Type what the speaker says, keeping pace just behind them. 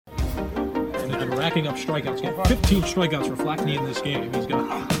racking up strikeouts. Getting 15 strikeouts for Flackney in this game. He's got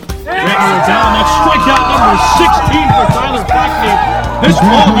Rattler down. That's strikeout number 16 for Tyler Flackney. This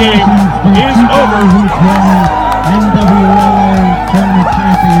ball game is over. NWA tournament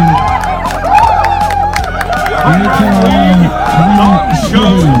champion. Dog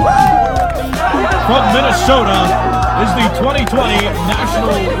Show from Minnesota is the 2020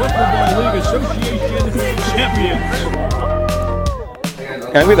 National Wiffle Ball League Association champions.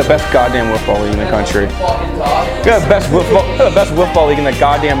 And we're the best goddamn wiffle league in the country. We're the best wiffle league in the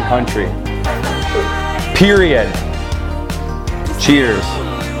goddamn country. Period. Cheers.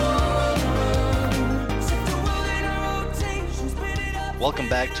 Welcome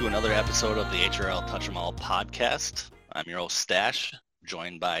back to another episode of the HRL Touch 'em All podcast. I'm your host, Stache,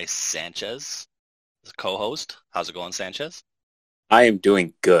 joined by Sanchez, the co-host. How's it going, Sanchez? I am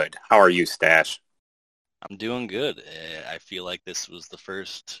doing good. How are you, Stache? I'm doing good. I feel like this was the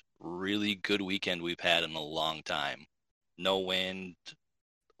first really good weekend we've had in a long time. No wind,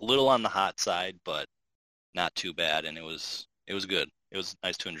 a little on the hot side, but not too bad, and it was good. It was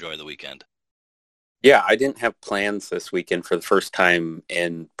nice to enjoy the weekend. Yeah, I didn't have plans this weekend for the first time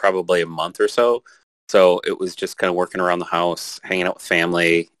in probably a month or so. So it was just kind of working around the house, hanging out with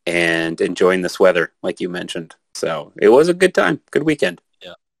family, and enjoying this weather, like you mentioned. So it was a good time, good weekend.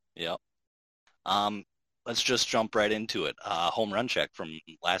 Yeah. Let's just jump right into it. Home run check from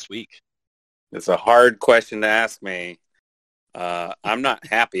last week. It's a hard question to ask me. I'm not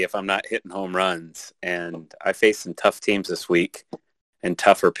happy if I'm not hitting home runs, and I faced some tough teams this week and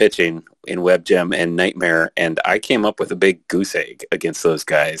tougher pitching in Web Gem and Nightmare, and I came up with a big goose egg against those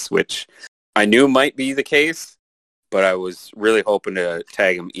guys, which I knew might be the case, but I was really hoping to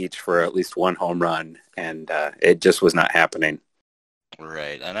tag them each for at least one home run, and it just was not happening.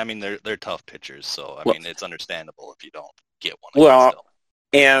 Right, and I mean, they're tough pitchers, so I mean, it's understandable if you don't get one. Well,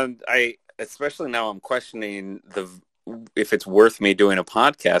 and I, especially now I'm questioning if it's worth me doing a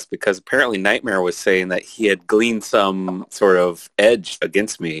podcast, because apparently Nightmare was saying that he had gleaned some sort of edge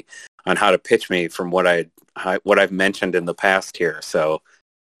against me on how to pitch me from what I've mentioned in the past here. So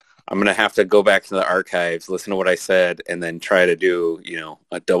I'm going to have to go back to the archives, listen to what I said, and then try to do,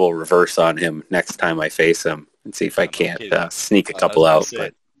 a double reverse on him next time I face him and see if I can't sneak a couple out.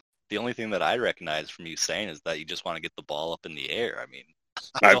 But the only thing that I recognize from you saying is that you just want to get the ball up in the air. I mean,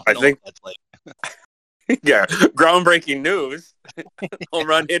 I think that's like... Yeah, groundbreaking news. Home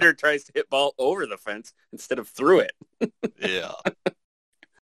run hitter tries to hit ball over the fence instead of through it. Yeah.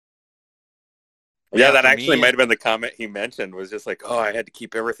 Yeah, that actually might have been the comment he mentioned, was just like, I had to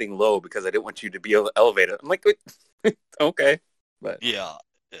keep everything low because I didn't want you to be able to elevate it. I'm like, okay. But Yeah,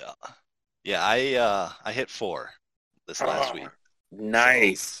 I hit 4 this last week.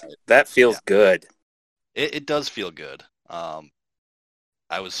 Nice. So, that feels good. It does feel good.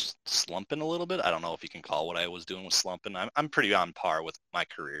 I was slumping a little bit. I don't know if you can call what I was doing with slumping. I'm pretty on par with my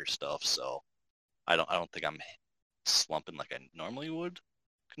career stuff, so I don't think I'm slumping like I normally would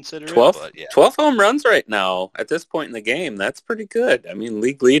consider 12, it. But yeah. 12 home runs right now at this point in the game. That's pretty good. I mean,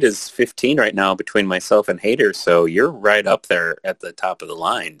 league lead is 15 right now between myself and Hader, so you're right up there at the top of the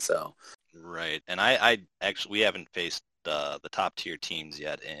line. So right, and I actually, we haven't faced the top tier teams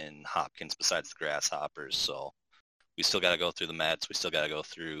yet in Hopkins besides the Grasshoppers, so we still got to go through the Mets. We still got to go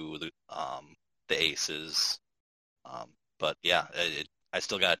through the Aces. But yeah, I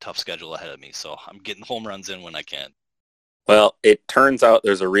still got a tough schedule ahead of me, so I'm getting home runs in when I can. Well, it turns out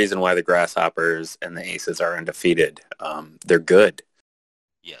there's a reason why the Grasshoppers and the Aces are undefeated. They're good.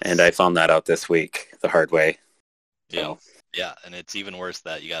 Yes. And I found that out this week the hard way. So. Yeah, and it's even worse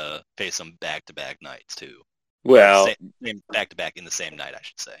that you got to face them back-to-back nights, too. Well, back-to-back in the same night, I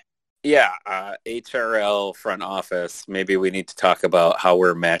should say. Yeah, HRL front office, maybe we need to talk about how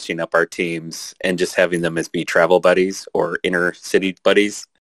we're matching up our teams and just having them as be travel buddies or inner city buddies.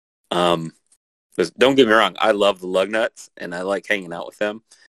 Because don't get me wrong, I love the Lugnuts and I like hanging out with them.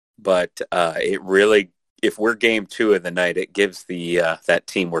 But it really, if we're game 2 of the night, it gives that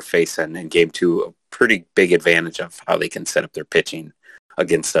team we're facing in game 2 a pretty big advantage of how they can set up their pitching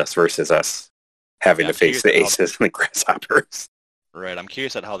against us versus us having to face the Aces and the Grasshoppers. Right, I'm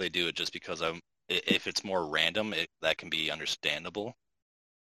curious at how they do it, just because if it's more random, that can be understandable.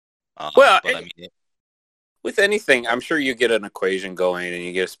 Well, but I mean, with anything, I'm sure you get an equation going and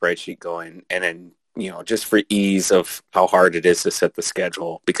you get a spreadsheet going, and then just for ease of how hard it is to set the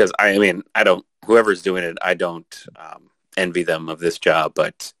schedule. Because whoever's doing it, I don't envy them of this job,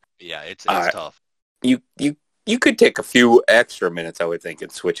 but yeah, it's tough. You could take a few extra minutes, I would think,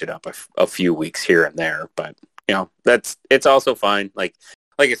 and switch it up a few weeks here and there, but. It's also fine. Like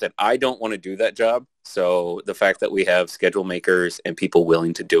I said, I don't want to do that job, So the fact that we have schedule makers and people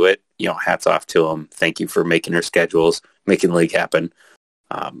willing to do it, hats off to them. Thank you for making our schedules, making the league happen.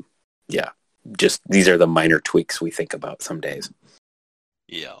 Just these are the minor tweaks we think about some days.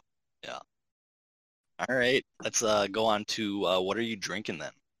 Yeah. All right, let's go on to what are you drinking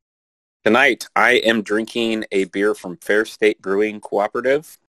then? Tonight, I am drinking a beer from Fair State Brewing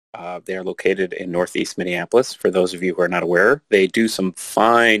Cooperative. They are located in Northeast Minneapolis. For those of you who are not aware, they do some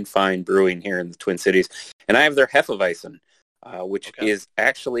fine brewing here in the Twin Cities. And I have their Hefeweizen, which is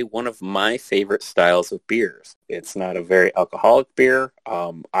actually one of my favorite styles of beers. It's not a very alcoholic beer.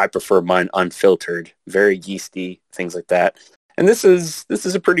 I prefer mine unfiltered, very yeasty, things like that. And this is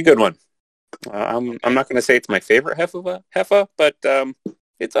a pretty good one. I'm not going to say it's my favorite Hefe, but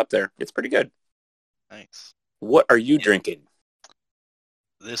it's up there. It's pretty good. Nice. What are you drinking?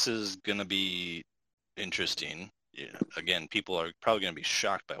 This is going to be interesting. Again, people are probably going to be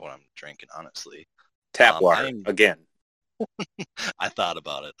shocked by what I'm drinking, honestly. Tap water, again. I thought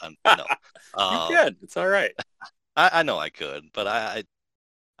about it. No. You could. It's all right. I know I could, but I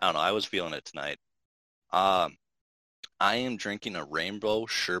don't know. I was feeling it tonight. I am drinking a Rainbow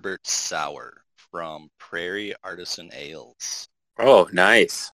Sherbet Sour from Prairie Artisan Ales. Oh,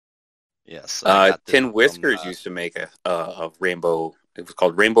 nice. Yes. Tin Whiskers used to make a rainbow. It was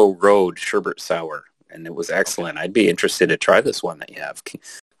called Rainbow Road Sherbet Sour, and it was excellent. Okay. I'd be interested to try this one that you have.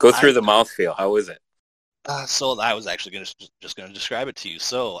 Go through the mouthfeel. How is it? So I was actually just going to describe it to you.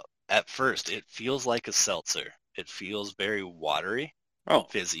 So at first, it feels like a seltzer. It feels very watery,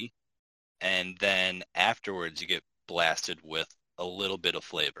 fizzy, and then afterwards you get blasted with a little bit of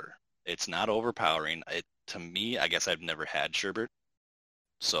flavor. It's not overpowering. To me, I guess I've never had sherbet,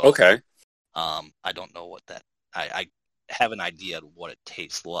 so I don't know what that. I have an idea of what it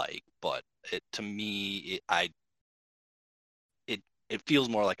tastes like, but to me, it feels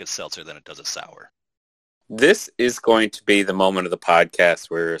more like a seltzer than it does a sour. This is going to be the moment of the podcast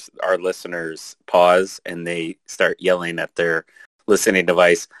where our listeners pause and they start yelling at their listening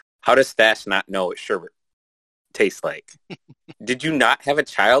device. How does Stache not know what sherbet tastes like? Did you not have a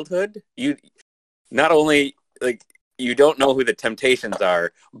childhood? You not only you don't know who the Temptations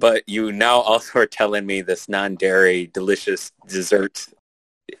are, but you now also are telling me this non-dairy delicious dessert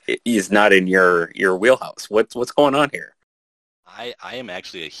is not in your wheelhouse. What's going on here? I am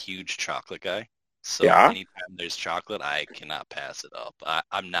actually a huge chocolate guy. So anytime there's chocolate, I cannot pass it up.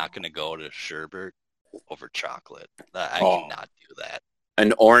 I'm not going to go to sherbet over chocolate. I cannot do that.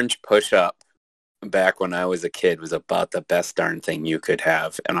 An orange push-up back when I was a kid was about the best darn thing you could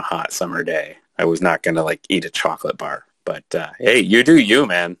have on a hot summer day. I was not going to eat a chocolate bar. But hey, you do you,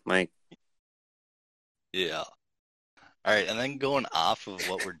 man. Yeah. All right, and then going off of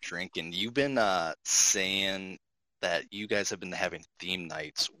what we're drinking, you've been saying that you guys have been having theme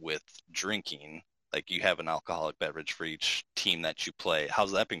nights with drinking. Like you have an alcoholic beverage for each team that you play.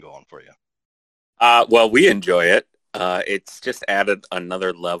 How's that been going for you? Well, we enjoy it. It's just added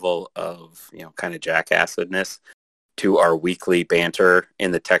another level of, kind of jackassedness to our weekly banter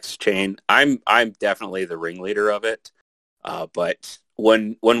in the text chain. I'm definitely the ringleader of it. But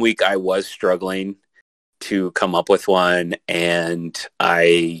one week I was struggling to come up with one, and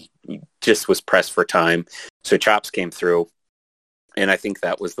I just was pressed for time. So Chops came through, and I think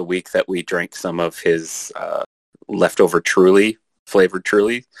that was the week that we drank some of his leftover flavored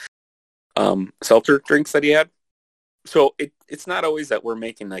Truly seltzer drinks that he had. So it's not always that we're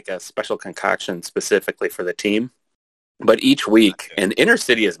making a special concoction specifically for the team, but each week, and Inner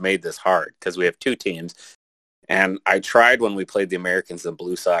City has made this hard because we have two teams. And I tried when we played the Americans and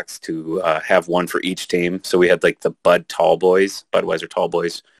Blue Sox to have one for each team. So we had the Budweiser Tall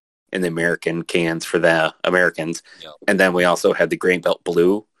Boys in the American cans for the Americans. Yep. And then we also had the Grain Belt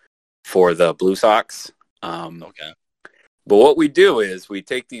Blue for the Blue Sox. But what we do is we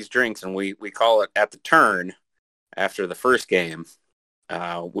take these drinks and we call it at the turn after the first game.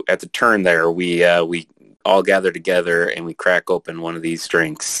 At the turn there, we all gather together and we crack open one of these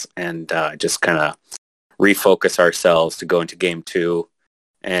drinks and just kind of refocus ourselves to go into game 2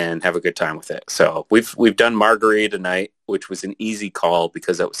 and have a good time with it. So we've done Margarita tonight, which was an easy call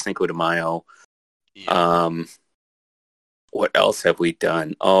because that was Cinco de Mayo. Yeah. What else have we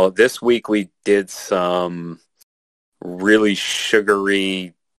done? Oh, this week we did some really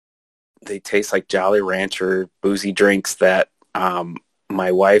sugary, they taste like Jolly Rancher boozy drinks that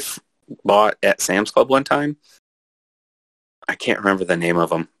my wife bought at Sam's Club one time. I can't remember the name of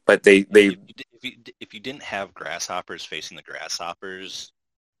them, but they if you didn't have grasshoppers facing the grasshoppers,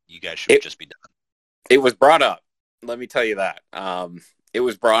 you guys should just be done. It was brought up. Let me tell you that. It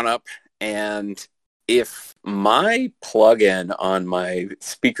was brought up, and if my plug-in on my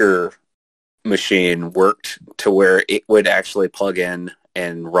speaker machine worked to where it would actually plug in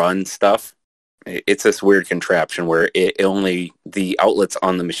and run stuff. It's this weird contraption where the outlets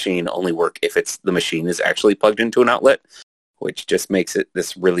on the machine only work if the machine is actually plugged into an outlet, which just makes it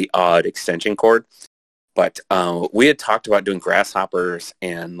this really odd extension cord. But we had talked about doing grasshoppers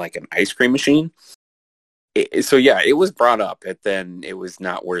and like an ice cream machine. So yeah, it was brought up, and then it was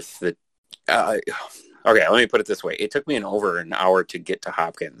not worth the. Okay, let me put it this way: it took me over an hour to get to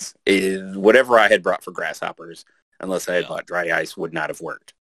Hopkins. Whatever I had brought for grasshoppers, unless I had bought dry ice, would not have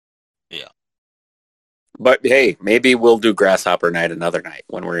worked. Yeah. But hey, maybe we'll do grasshopper night another night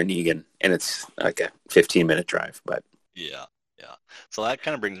when we're in Egan, and it's like a 15-minute drive. But Yeah. So that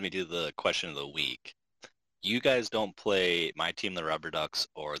kind of brings me to the question of the week. You guys don't play my team, the Rubber Ducks,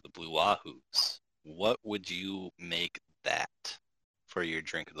 or the Blue Wahoos. What would you make that for your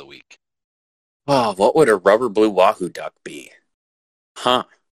drink of the week? oh, what would a rubber blue wahoo duck be? Huh?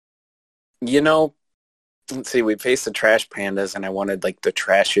 Let's see. We faced the trash pandas, and I wanted like the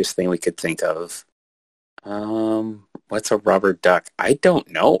trashiest thing we could think of. What's a rubber duck? I don't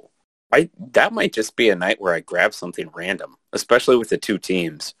know. That might just be a night where I grab something random, especially with the two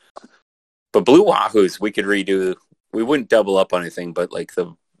teams. But Blue Wahoos, we could redo. We wouldn't double up on anything, but like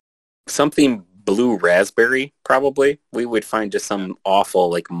something blue raspberry, probably. We would find just some awful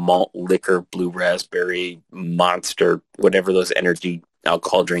like malt liquor, blue raspberry, monster, whatever those energy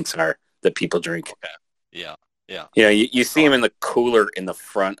alcohol drinks are that people drink. Okay. Yeah. You see them in the cooler in the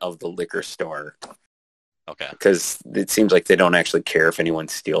front of the liquor store. Okay. Because it seems like they don't actually care if anyone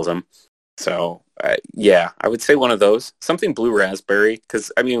steals them. So, yeah, I would say one of those. Something blue raspberry.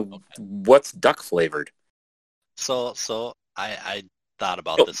 Because, what's duck flavored? So I thought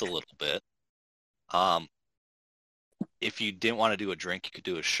about this a little bit. If you didn't want to do a drink, you could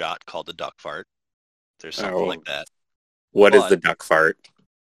do a shot called the duck fart. There's something like that. What is the duck fart?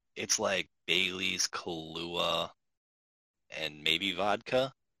 It's like Bailey's, Kahlua, and maybe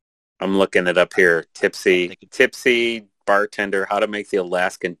vodka. I'm looking it up here. Tipsy bartender, how to make the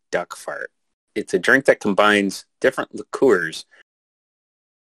Alaskan duck fart. It's a drink that combines different liqueurs.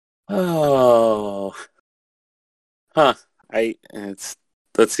 Oh. Huh. Let's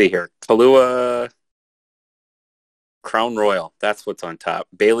see here. Kahlua, Crown Royal. That's what's on top.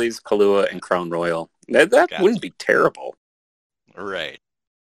 Bailey's, Kahlua, and Crown Royal. That wouldn't be terrible. Right.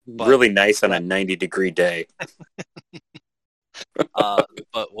 Really nice on a 90-degree day.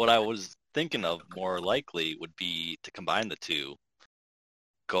 But what I was thinking of more likely would be to combine the two,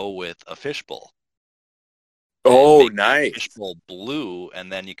 go with a fishbowl. Oh, nice. Fishbowl blue,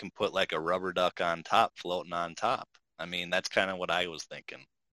 and then you can put like a rubber duck on top, floating on top. That's kind of what I was thinking.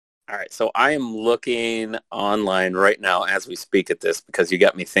 All right, so I am looking online right now as we speak at this because you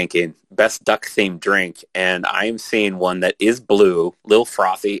got me thinking best duck-themed drink, and I am seeing one that is blue, little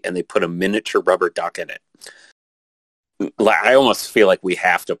frothy, and they put a miniature rubber duck in it. I almost feel like we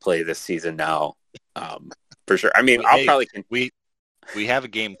have to play this season now, for sure. We have a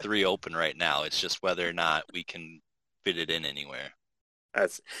game 3 open right now. It's just whether or not we can fit it in anywhere.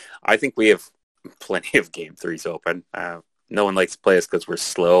 I think we have plenty of game 3s open. No one likes to play us because we're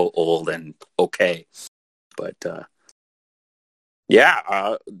slow, old, and okay. But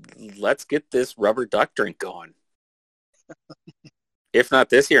let's get this rubber duck drink going. If not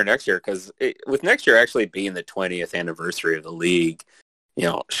this year, next year, because with next year actually being the 20th anniversary of the league,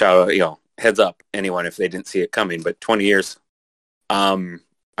 heads up anyone if they didn't see it coming. But 20 years, I'm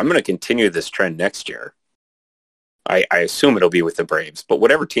going to continue this trend next year. I assume it'll be with the Braves, but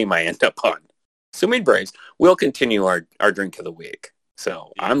whatever team I end up on, assuming Braves, we'll continue our drink of the week.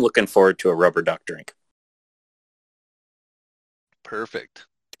 So I'm looking forward to a rubber duck drink. Perfect.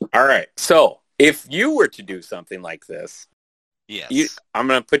 All right. So if you were to do something like this, yes, I'm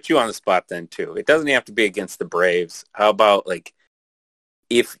going to put you on the spot then too. It doesn't have to be against the Braves. How about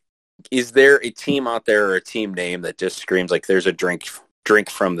is there a team out there or a team name that just screams like there's a drink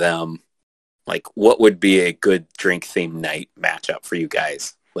from them? Like what would be a good drink themed night matchup for you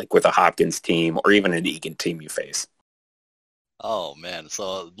guys? Like with a Hopkins team or even an Egan team you face? Oh, man.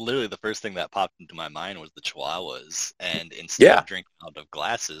 So literally the first thing that popped into my mind was the Chihuahuas. And instead of drinking out of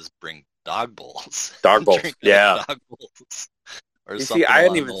glasses, bring dog bowls. Dog bowls, yeah. Dog bowls. Or you something see, I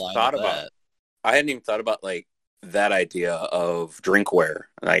hadn't even thought about like that idea of drinkware.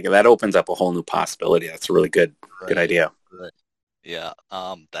 Like that opens up a whole new possibility. That's a really good idea. Right. Yeah.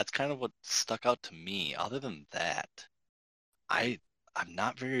 That's kind of what stuck out to me. Other than that, I'm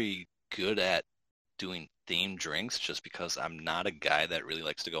not very good at doing themed drinks just because I'm not a guy that really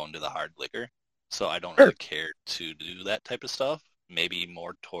likes to go into the hard liquor. So I don't really care to do that type of stuff. Maybe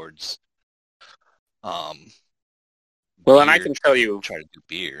more towards well, and I can tell you, try to do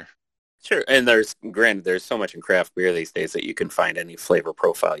beer. Sure, and there's so much in craft beer these days that you can find any flavor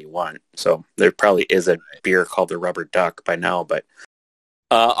profile you want. So there probably is a beer called the Rubber Duck by now, but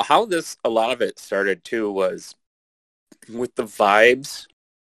how a lot of it started too was with the vibes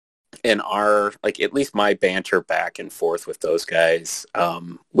and at least my banter back and forth with those guys,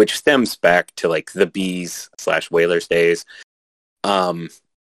 which stems back to like the Bees/Whalers days.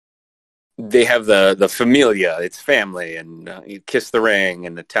 They have the familia, it's family, and you kiss the ring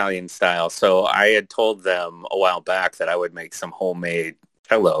in Italian style. So I had told them a while back that I would make some homemade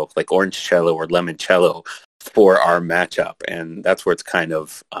cello, like orange cello or limoncello, for our matchup, and that's where it's kind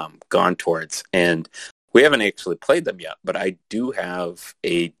of gone towards. And we haven't actually played them yet, but I do have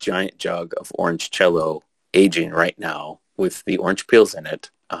a giant jug of orange cello aging right now with the orange peels in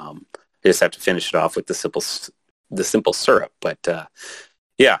it. I just have to finish it off with the simple syrup, but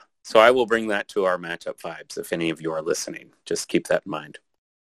yeah. So I will bring that to our matchup vibes if any of you are listening. Just keep that in mind.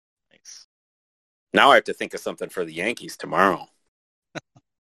 Thanks. Now I have to think of something for the Yankees tomorrow.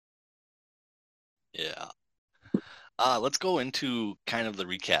 Yeah. Let's go into kind of the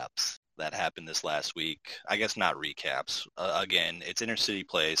recaps that happened this last week. I guess not recaps. Again, it's intercity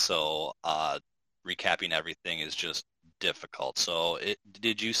play, so recapping everything is just difficult. So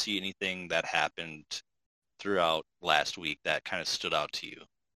did you see anything that happened throughout last week that kind of stood out to you?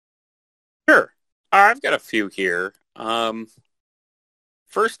 Sure. I've got a few here.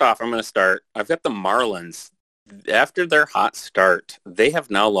 First off, I'm going to start. I've got the Marlins. After their hot start, they have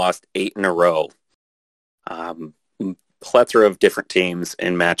now lost 8 in a row. Plethora of different teams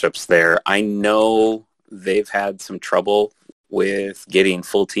and matchups there. I know they've had some trouble with getting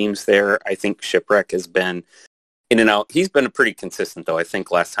full teams there. I think Shipwreck has been in and out. He's been pretty consistent, though. I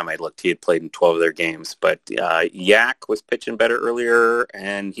think last time I looked, he had played in 12 of their games. But Yak was pitching better earlier,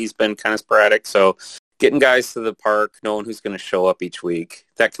 and he's been kind of sporadic. So getting guys to the park, knowing who's going to show up each week,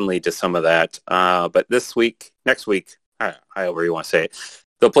 that can lead to some of that. But next week, however you want to say it,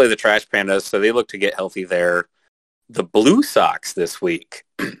 they'll play the Trash Pandas, so they look to get healthy there. The Blue Sox this week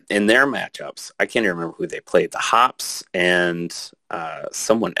in their matchups, I can't even remember who they played, the Hops and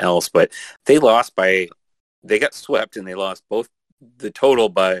someone else, but they got swept and they lost both the total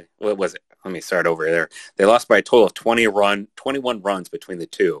by, what was it? Let me start over there. They lost by a total of 21 runs between the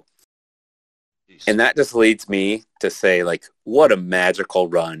two. Jeez. And that just leads me to say, like, what a magical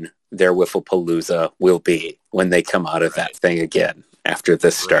run their Wifflepalooza will be when they come out of that thing again after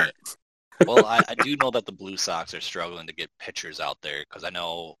this start. Well, I do know that the Blue Sox are struggling to get pitchers out there because I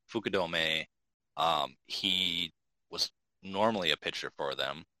know Fukudome, he was normally a pitcher for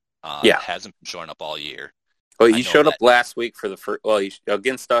them. Hasn't been showing up all year. Well, he showed up last week for the first. Well,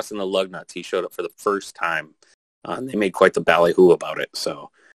 against us in the Lugnuts, he showed up for the first time. They made quite the ballyhoo about it. So,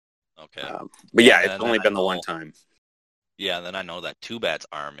 okay, but yeah, it's only been the one time. Yeah, and then I know that Two Bat's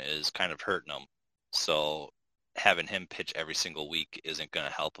arm is kind of hurting him. So having him pitch every single week isn't going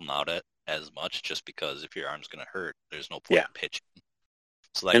to help him out as much. Just because if your arm's going to hurt, there's no point in pitching.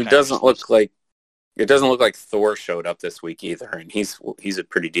 So that and it doesn't look like Thor showed up this week either, and he's a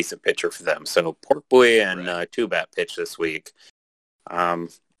pretty decent pitcher for them. So Pork Boy and Two Bat pitch this week.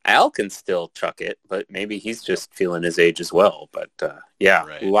 Al can still chuck it, but maybe he's just feeling his age as well. But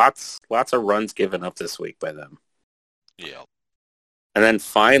lots of runs given up this week by them. Yeah. And then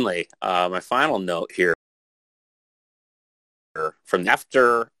finally, my final note here: from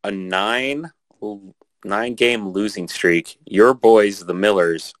after a 9-game losing streak, your boys, the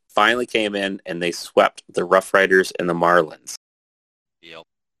Millers, finally came in and they swept the Rough Riders and the Marlins. Yep.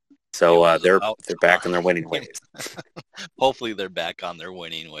 So they're back on their winning ways. Hopefully they're back on their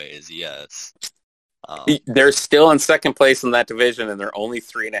winning ways, yes. They're still in second place in that division, and they're only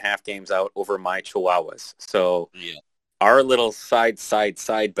 3.5 games out over my Chihuahuas. So our little side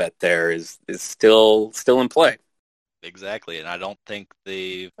bet there is still in play. Exactly, and I don't think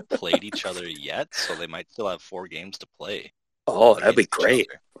they've played each other yet, so they might still have 4 games to play. Oh, that'd be great.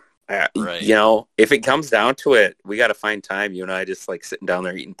 Right. You know, if it comes down to it, we got to find time. You and I just like sitting down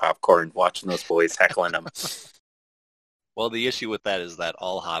there eating popcorn, watching those boys heckling them. Well, the issue with that is that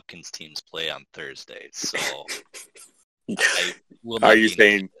all Hopkins teams play on Thursdays, so Are you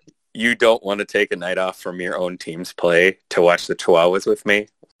saying you don't want to take a night off from your own team's play to watch the Chihuahuas with me?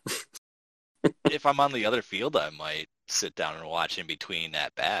 If I'm on the other field, I might sit down and watch in between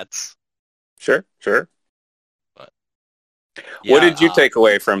at-bats. Sure. But, what did you take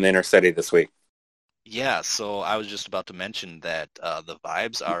away from the Intercity this week? Yeah, so I was just about to mention that the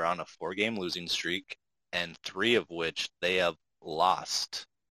Vibes are on a 4-game losing streak, and 3 of which they have lost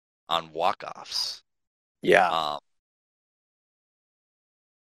on walk-offs. Yeah.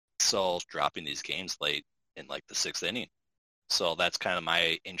 So dropping these games late in like the 6th inning. So that's kind of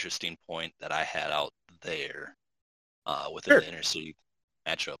my interesting point that I had out there within the intercity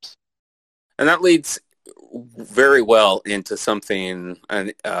matchups. And that leads very well into something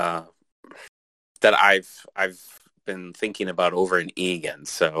that I've been thinking about over in Egan.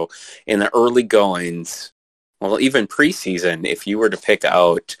 So in the early goings, well, even preseason, if you were to pick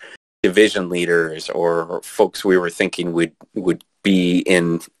out division leaders or folks we were thinking would be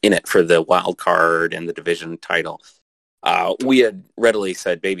in it for the wild card and the division title, we had readily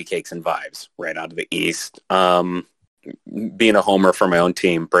said Baby Cakes and Vibes right out of the East. Being a homer for my own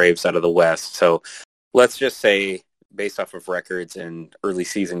team, Braves out of the West. So let's just say, based off of records and early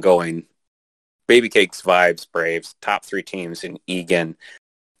season going, Baby Cakes, Vibes, Braves, top 3 teams in Egan,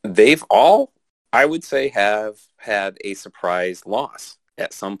 they've all, I would say, have had a surprise loss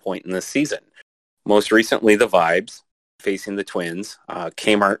at some point in this season. Most recently, the Vibes facing the Twins.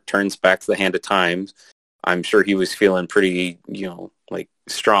 Kmart turns back the hand of time. I'm sure he was feeling pretty,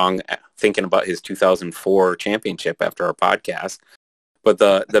 strong, thinking about his 2004 championship after our podcast. But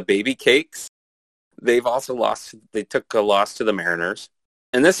the Baby Cakes, they've also lost. They took a loss to the Mariners.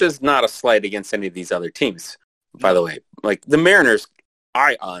 And this is not a slight against any of these other teams, by the way. Like, the Mariners,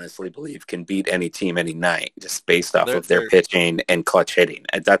 I honestly believe, can beat any team any night just based off of their pitching and clutch hitting.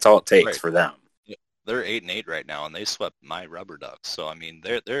 That's all it takes for them. They're 8-8 right now, and they swept my Rubber Ducks. So, I mean,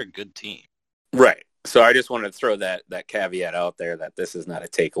 they're a good team. Right. So I just wanted to throw that caveat out there that this is not a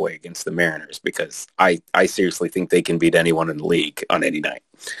takeaway against the Mariners, because I seriously think they can beat anyone in the league on any night.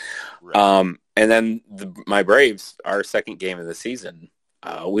 Right. And then my Braves, our second game of the season,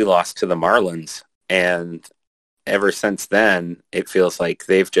 we lost to the Marlins, and ever since then, it feels like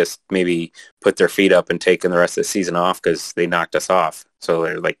they've just maybe put their feet up and taken the rest of the season off because they knocked us off. So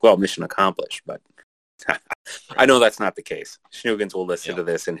they're like, well, mission accomplished. But I know that's not the case. Schnugens will listen to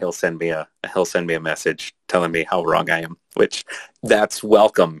this, and he'll send me a message telling me how wrong I am, which that's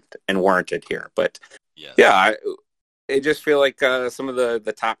welcomed and warranted here. But I just feel like some of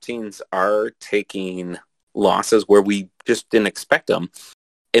the top teams are taking losses where we just didn't expect them.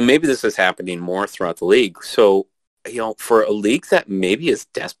 And maybe this is happening more throughout the league. So, for a league that maybe is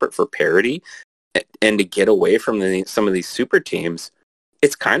desperate for parity and to get away from some of these super teams,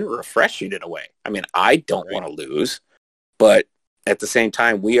 it's kind of refreshing in a way. I mean, I don't want to lose, but at the same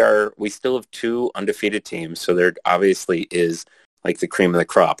time, we still have 2 undefeated teams. So there obviously is like the cream of the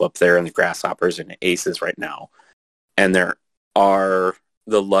crop up there in the Grasshoppers and the Aces right now. And there are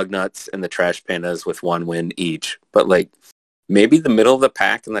the Lugnuts and the Trash Pandas with 1 win each. But maybe the middle of the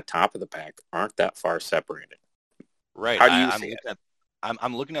pack and the top of the pack aren't that far separated. Right. How do you see it?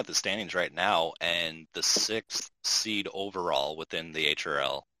 I'm looking at the standings right now, and the 6th seed overall within the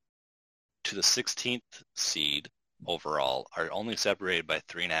HRL to the 16th seed overall are only separated by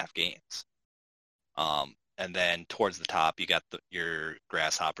 3.5 games. And then towards the top, you got your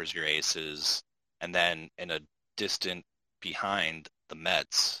Grasshoppers, your Aces, and then in a distant behind, the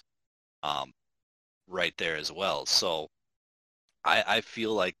Mets, right there as well. So I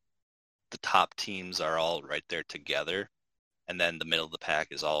feel like the top teams are all right there together, and then the middle of the pack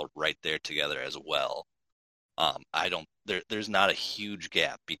is all right there together as well. There's not a huge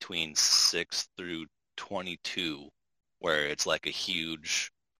gap between 6 through 22 where it's like a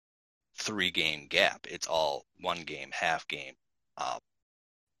huge 3-game gap. It's all 1 game, half game,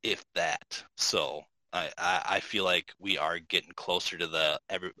 if that. So I feel like we are getting closer to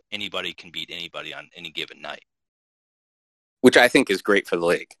anybody can beat anybody on any given night, which I think is great for the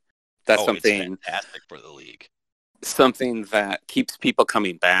league. That's something it's fantastic for the league. Something that keeps people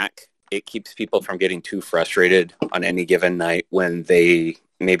coming back. It keeps people from getting too frustrated on any given night when they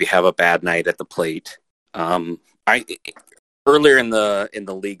maybe have a bad night at the plate. Earlier in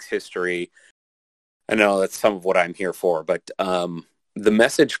the league's history, I know that's some of what I'm here for, but the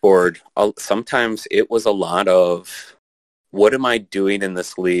message board, sometimes it was a lot of, what am I doing in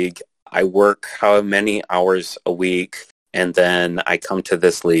this league? I work how many hours a week, and then I come to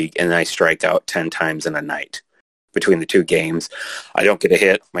this league and I strike out 10 times in a night. Between the 2 games, I don't get a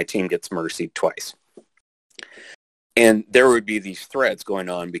hit. My team gets mercied twice. And there would be these threads going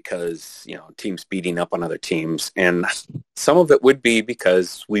on because, teams beating up on other teams. And some of it would be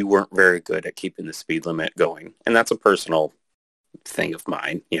because we weren't very good at keeping the speed limit going. And that's a personal thing of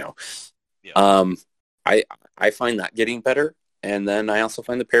mine, Yeah. I find that getting better. And then I also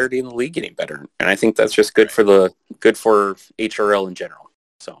find the parity in the league getting better. And I think that's just good for HRL in general.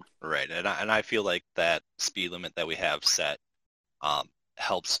 So right, and I feel like that speed limit that we have set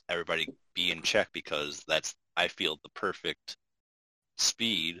helps everybody be in check, because that's, I feel, the perfect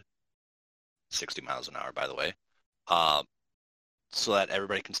speed, 60 miles an hour, by the way, so that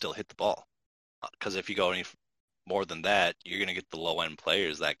everybody can still hit the ball. Because if you go more than that, you're going to get the low-end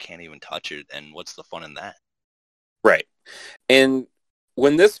players that can't even touch it, and what's the fun in that? Right. And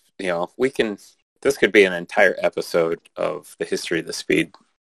when this, this could be an entire episode of the history of the speed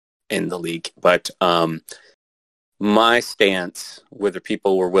in the league, but my stance, whether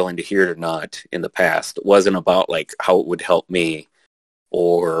people were willing to hear it or not in the past, wasn't about like how it would help me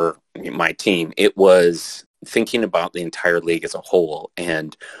or my team. It was thinking about the entire league as a whole.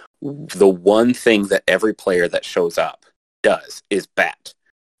 And the one thing that every player that shows up does is bat.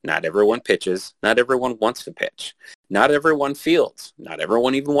 Not everyone pitches. Not everyone wants to pitch. Not everyone fields. Not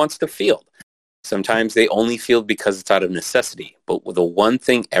everyone even wants to field. Sometimes they only field because it's out of necessity. But the one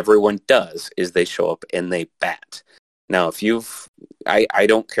thing everyone does is they show up and they bat. Now, if I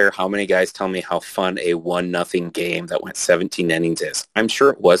don't care how many guys tell me how fun a 1-0 game that went 17 innings is. I'm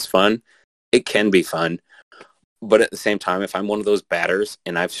sure it was fun. It can be fun. But at the same time, if I'm one of those batters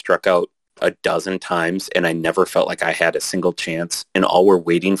and I've struck out a dozen times and I never felt like I had a single chance, and all we're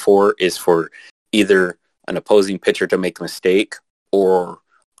waiting for is for either an opposing pitcher to make a mistake or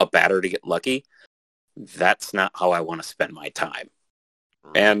a batter to get lucky, that's not how I want to spend my time.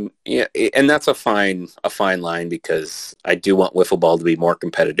 And and that's a fine line, because I do want wiffle ball to be more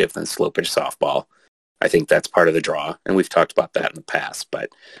competitive than slow pitch softball. I think that's part of the draw, and we've talked about that in the past. But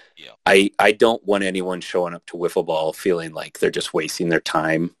I don't want anyone showing up to wiffle ball feeling like they're just wasting their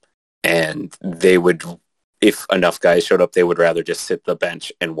time, and they would, if enough guys showed up, they would rather just sit the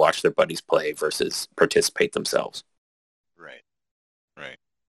bench and watch their buddies play versus participate themselves. Right.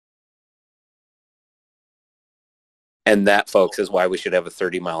 And that, folks, is why we should have a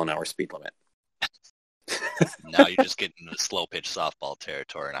 30-mile-an-hour speed limit. Now you're just getting into slow pitch softball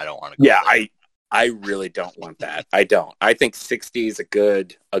territory, and I don't want to go there. I really don't want that. I don't. I think 60 is a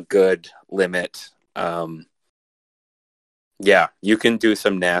good limit. You can do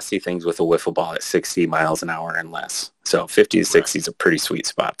some nasty things with a wiffle ball at 60 miles an hour and less. So 50 to 60 is a pretty sweet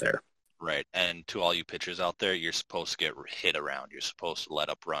spot there. Right. And to all you pitchers out there, you're supposed to get hit around. You're supposed to let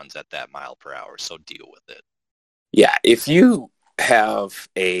up runs at that mile per hour. So deal with it. Yeah, if you have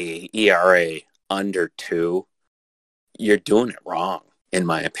a ERA under 2, you're doing it wrong, in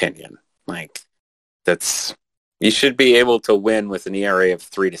my opinion. Like, you should be able to win with an ERA of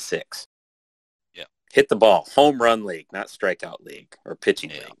 3 to 6. Yeah. Hit the ball. Home run league, not strikeout league or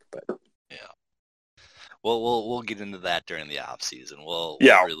pitching league. But well, we'll get into that during the off season. We'll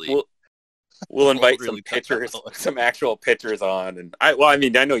invite some pitchers, some actual pitchers on. And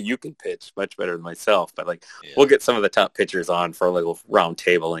I know you can pitch much better than myself, but we'll get some of the top pitchers on for a little round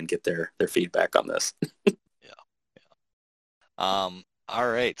table and get their feedback on this. All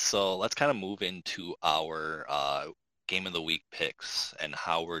right, so let's kind of move into our game of the week picks and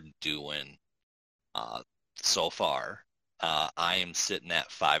how we're doing so far. I am sitting at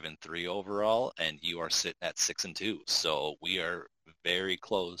 5-3 overall, and you are sitting at 6-2. So we are very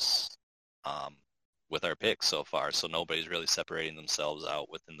close with our picks so far. So nobody's really separating themselves out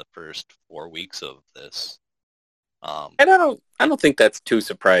within the first 4 weeks of this. And I don't think that's too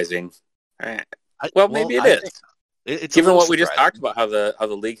surprising. Maybe it is. It's given what we just talked about, how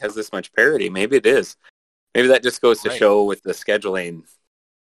the league has this much parity. Maybe it is. Maybe that just goes to show with the scheduling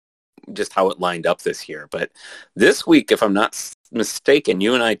just how it lined up this year. But this week, if I'm not mistaken,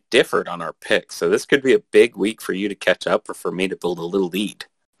 you and I differed on our picks. So this could be a big week for you to catch up or for me to build a little lead,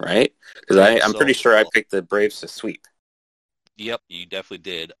 right? Because I'm pretty sure I picked the Braves to sweep. Yep, you definitely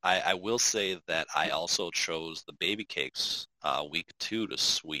did. I will say that I also chose the Baby Cakes week 2 to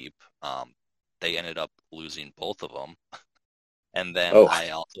sweep. They ended up losing both of them. And then I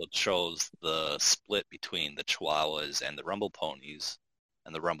also chose the split between the Chihuahuas and the Rumble Ponies,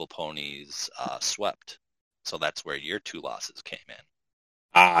 and the Rumble Ponies swept. So that's where your 2 losses came in.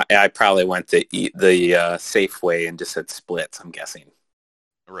 I probably went the safe way and just said splits, I'm guessing.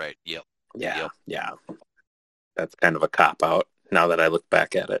 Right, yep. Yeah. That's kind of a cop-out now that I look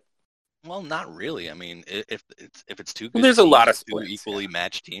back at it. Well, not really. I mean, if it's two good there's teams, a lot of two equally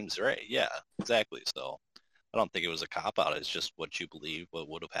matched teams, right? Yeah, exactly. So I don't think it was a cop-out. It's just what you believe what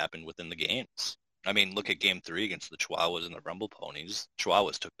would have happened within the games. I mean, look at Game 3 against the Chihuahuas and the Rumble Ponies.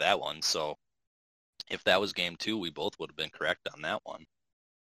 Chihuahuas took that one, so if that was Game 2, we both would have been correct on that one.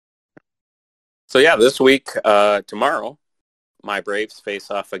 So yeah, this week, tomorrow, my Braves face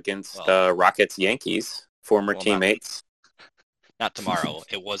off against Rockets Yankees, former teammates. Not tomorrow.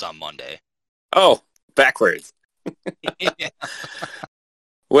 It was on Monday. Oh, backwards. Yeah.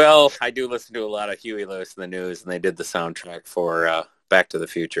 Well, I do listen to a lot of Huey Lewis in the News, and they did the soundtrack for Back to the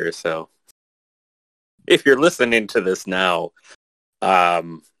Future. So if you're listening to this now, I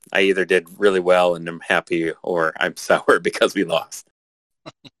either did really well and I'm happy, or I'm sour because we lost.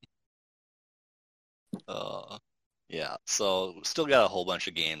 Yeah, so still got a whole bunch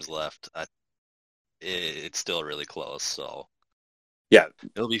of games left. It's still really close, so Yeah,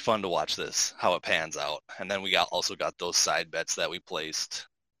 it'll be fun to watch this, how it pans out. And then we also got those side bets that we placed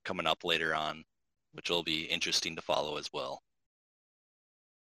coming up later on, which will be interesting to follow as well.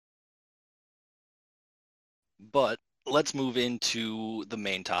 But let's move into the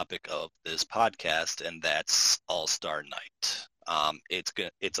main topic of this podcast, and that's All-Star Night.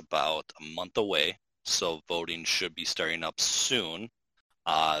 It's about a month away, so voting should be starting up soon.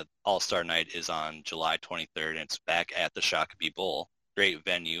 All-Star Night is on July 23rd, and it's back at the Shakopee Bowl. Great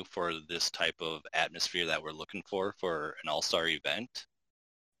venue for this type of atmosphere that we're looking for an All-Star event.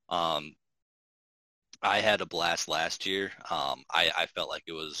 I had a blast last year. I felt like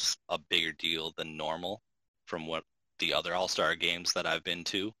it was a bigger deal than normal from what the other All-Star games that I've been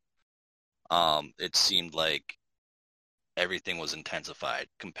to. It seemed like everything was intensified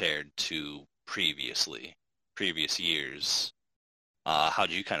compared to previous years. How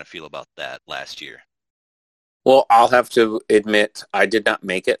do you kind of feel about that last year? well, I'll have to admit I did not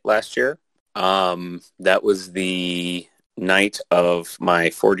make it last year. That was the night of my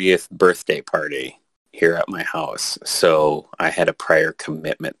 40th birthday party here at my house, so I had a prior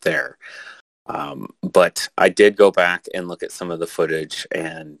commitment there. But I did go back and look at some of the footage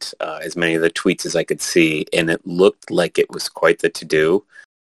and as many of the tweets as I could see, and it looked like it was quite the to-do.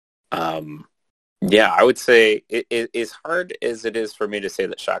 Yeah, I would say as hard as it is for me to say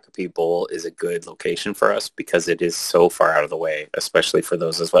that Shakopee Bowl is a good location for us because it is so far out of the way, especially for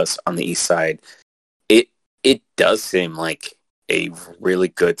those of us on the east side. It does seem like a really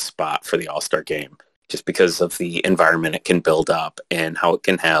good spot for the All-Star game just because of the environment it can build up and how it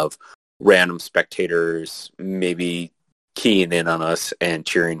can have random spectators maybe keying in on us and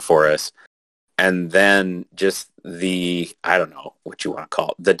cheering for us. And then just I don't know what you want to call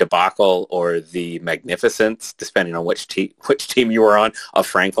it, the debacle or the magnificence, depending on which team you were on, of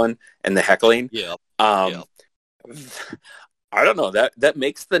Franklin and the heckling. Yeah. I don't know. That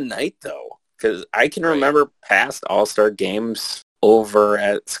makes the night, though, because I can remember past All-Star games over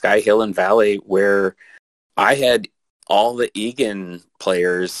at Sky Hill and Valley where I had all the Egan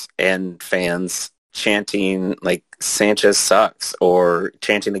players and fans chanting like Sanchez sucks or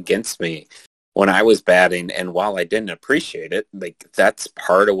chanting against me when I was batting. And while I didn't appreciate it, like that's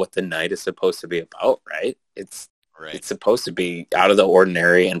part of what the night is supposed to be about, right? It's supposed to be out of the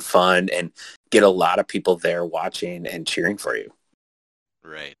ordinary and fun and get a lot of people there watching and cheering for you.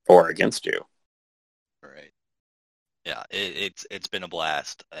 Right. Or against you. Right. Yeah, it's been a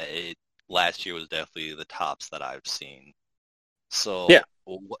blast. Last year was definitely the tops that I've seen. So yeah,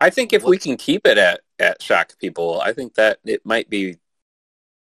 I think if we can keep it at Shakopee Bowl, I think that it might be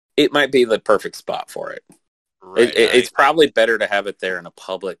the perfect spot for it. Right, it's probably better to have it there in a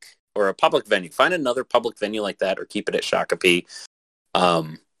public venue. Find another public venue like that, or keep it at Shakopee.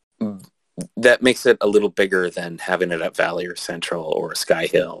 That makes it a little bigger than having it at Valley or Central or Sky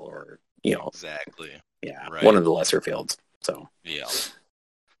Hill or exactly. Yeah, one of the lesser fields. So yeah.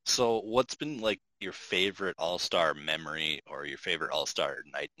 So what's been like your favorite All-Star memory or your favorite All-Star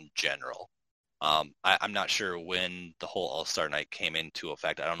night in general? I'm not sure when the whole All-Star night came into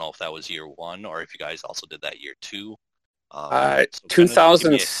effect. I don't know if that was year one or if you guys also did that year two.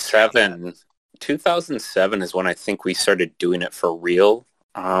 2007. 2007 is when I think we started doing it for real.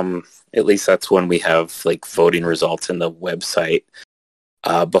 At least that's when we have like voting results in the website.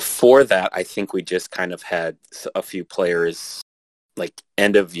 Before that, I think we just kind of had a few players like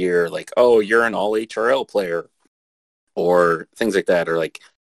end of year, like, oh, you're an all HRL player or things like that. Or like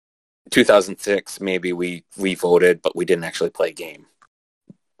 2006, maybe we voted, but we didn't actually play a game.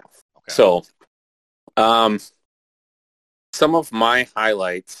 Okay. So, some of my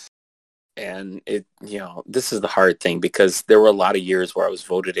highlights, and this is the hard thing because there were a lot of years where I was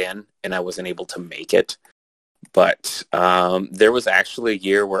voted in and I wasn't able to make it. But there was actually a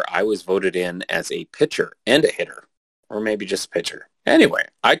year where I was voted in as a pitcher and a hitter, or maybe just pitcher. Anyway,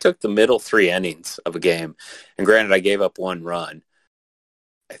 I took the middle 3 innings of a game, and granted, I gave up 1 run.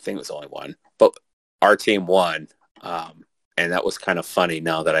 I think it was only 1, but our team won, and that was kind of funny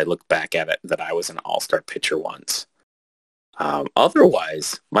now that I look back at it, that I was an all-star pitcher once.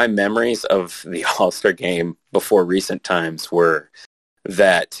 Otherwise, my memories of the All-Star game before recent times were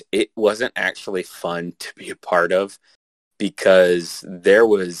that it wasn't actually fun to be a part of because there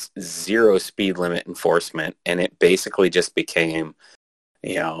was 0 speed limit enforcement, and it basically just became,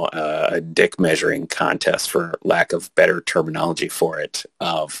 a dick measuring contest, for lack of better terminology for it,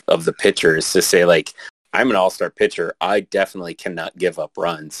 of the pitchers to say, like, I'm an all-star pitcher. I definitely cannot give up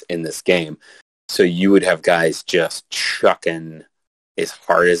runs in this game. So you would have guys just chucking as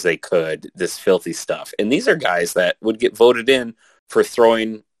hard as they could, this filthy stuff. And these are guys that would get voted in for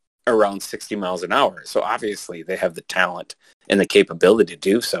throwing around 60 miles an hour. So obviously they have the talent and the capability to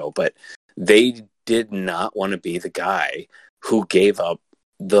do so, but they did not want to be the guy who gave up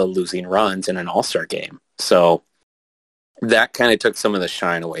the losing runs in an all-star game. So that kind of took some of the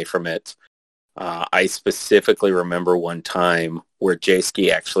shine away from it. I specifically remember one time where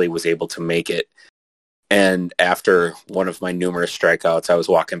Jayski actually was able to make it. And after one of my numerous strikeouts, I was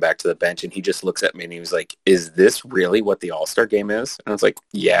walking back to the bench and he just looks at me and he was like, "Is this really what the All-Star game is?" And I was like,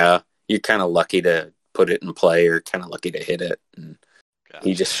 "Yeah, you're kind of lucky to put it in play or kind of lucky to hit it." And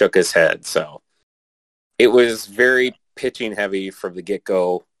he just shook his head. So it was very pitching heavy from the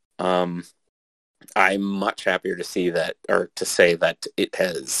get-go. I'm much happier to see that, or to say that it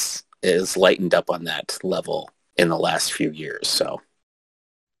has lightened up on that level in the last few years. So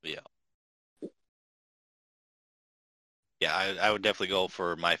yeah, I would definitely go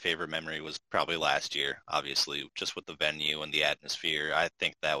for my favorite memory was probably last year, obviously, just with the venue and the atmosphere. I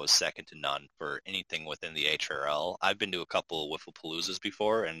think that was second to none for anything within the HRL. I've been to a couple of Wiffle Paloozas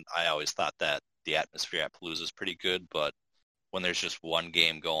before, and I always thought that the atmosphere at Palooza is pretty good, but when there's just one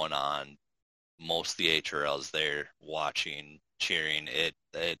game going on, most of the HRLs there watching, cheering, it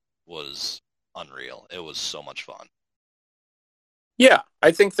was unreal. It was so much fun. Yeah,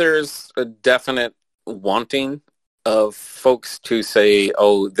 I think there's a definite wanting of folks to say,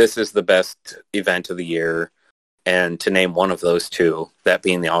 "Oh, this is the best event of the year," and to name one of those two, that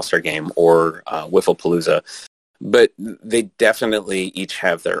being the All-Star Game or Wiffle Palooza. But they definitely each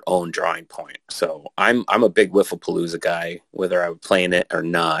have their own drawing point. So I'm a big Wiffle Palooza guy, whether I would play in it or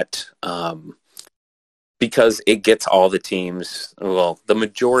not, because it gets all the teams, well, the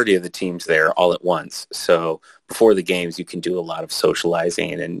majority of the teams there all at once. So before the games, you can do a lot of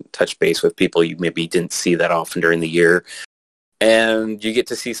socializing and touch base with people you maybe didn't see that often during the year. And you get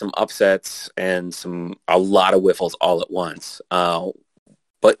to see some upsets and a lot of Wiffles all at once.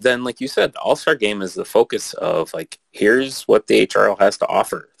 But then, like you said, the All-Star Game is the focus of, like, here's what the HRL has to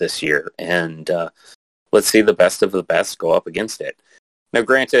offer this year. And let's see the best of the best go up against it. Now,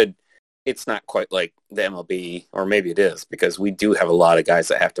 granted, it's not quite like the MLB, or maybe it is, because we do have a lot of guys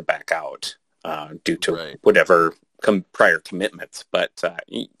that have to back out due to whatever prior commitments. But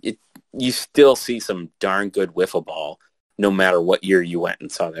you still see some darn good wiffle ball, no matter what year you went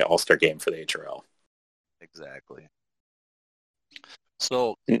and saw the All-Star Game for the HRL. Exactly.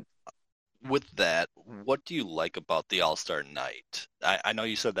 So, with that, what do you like about the All-Star Night? I know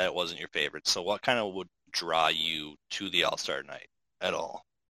you said that it wasn't your favorite, so what kind of would draw you to the All-Star Night at all?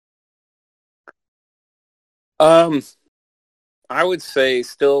 I would say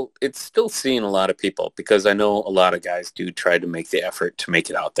it's still seeing a lot of people, because I know a lot of guys do try to make the effort to make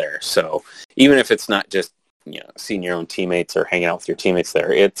it out there. So even if it's not just, seeing your own teammates or hanging out with your teammates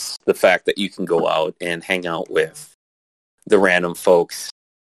there, it's the fact that you can go out and hang out with the random folks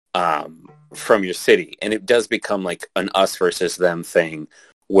from your city. And it does become like an us versus them thing,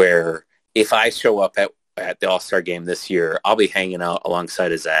 where if I show up at the All-Star Game this year, I'll be hanging out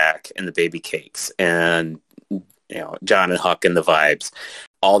alongside of Zach and the Baby Cakes and John and Huck and the Vibes,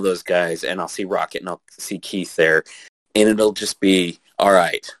 all those guys, and I'll see Rocket and I'll see Keith there, and it'll just be, all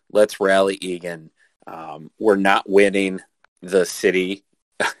right, let's rally Egan. We're not winning the city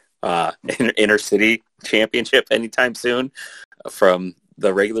inner city championship anytime soon from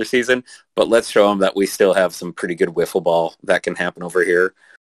the regular season, but let's show them that we still have some pretty good wiffle ball that can happen over here.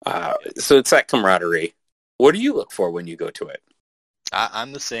 So it's that camaraderie. What do you look for when you go to it?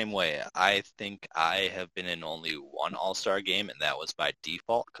 I'm the same way. I think I have been in only one All-Star Game, and that was by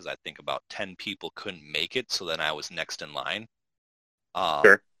default, because I think about 10 people couldn't make it, so then I was next in line.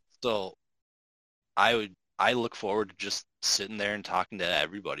 Sure. So I look forward to just sitting there and talking to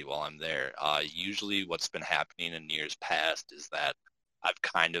everybody while I'm there. Usually what's been happening in years past is that I've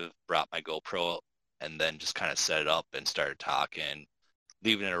kind of brought my GoPro and then just kind of set it up and started talking,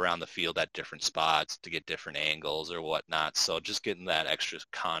 leaving it around the field at different spots to get different angles or whatnot. So just getting that extra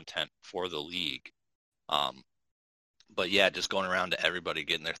content for the league. But yeah, just going around to everybody,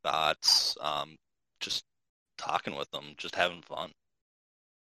 getting their thoughts, just talking with them, just having fun.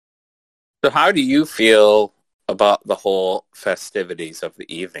 So how do you feel about the whole festivities of the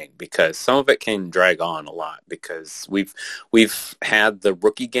evening? Because some of it can drag on a lot, because we've had the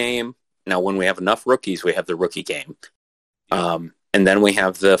rookie game. Now, when we have enough rookies, we have the rookie game. And then we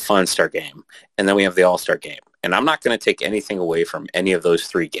have the Fun Star game. And then we have the All-Star game. And I'm not going to take anything away from any of those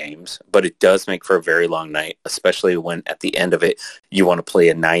three games, but it does make for a very long night, especially when at the end of it, you want to play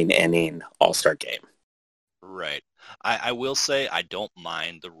a 9-inning All-Star game. Right. I will say I don't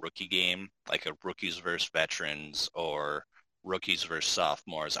mind the rookie game, like a rookies versus veterans or rookies versus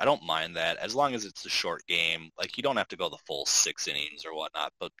sophomores. I don't mind that as long as it's a short game. Like, you don't have to go the full 6 innings or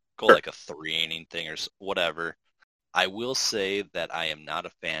whatnot, but go Sure. like a 3-inning thing or whatever. I will say that I am not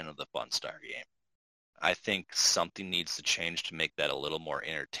a fan of the Fun Star game. I think something needs to change to make that a little more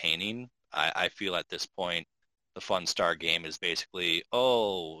entertaining. I feel at this point the Fun Star game is basically,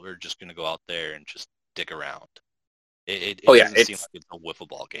 we're just going to go out there and just dick around. It doesn't seem like it's a wiffle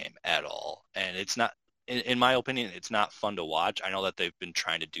ball game at all. And it's not, in my opinion, it's not fun to watch. I know that they've been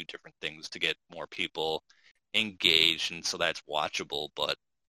trying to do different things to get more people engaged, and so that's watchable, but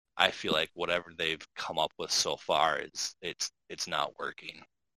I feel like whatever they've come up with so far it's not working.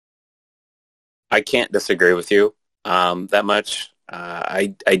 I can't disagree with you that much.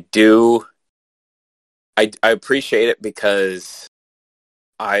 I appreciate it because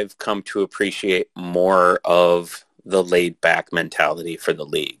I've come to appreciate more of the laid back mentality for the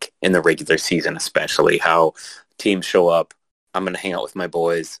league in the regular season, especially how teams show up. I'm going to hang out with my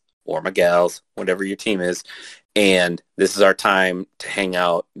boys or my gals, whatever your team is. And this is our time to hang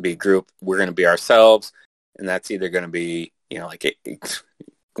out, be a group. We're going to be ourselves. And that's either going to be, like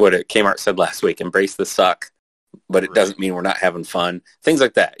what Kmart said last week, embrace the suck, but it doesn't mean we're not having fun. Things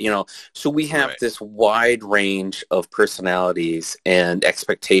like that, So we have this wide range of personalities and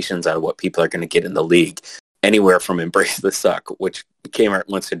expectations on what people are going to get in the league. Anywhere from embrace the suck, which Kmart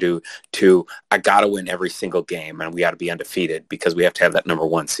wants to do, to I got to win every single game and we got to be undefeated because we have to have that number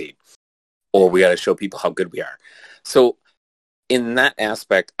 1 seed. Or we got to show people how good we are. So in that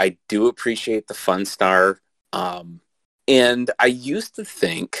aspect, I do appreciate the Fun Star. And I used to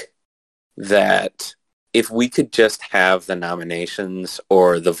think that if we could just have the nominations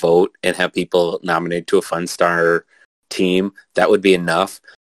or the vote and have people nominated to a Fun Star team, that would be enough.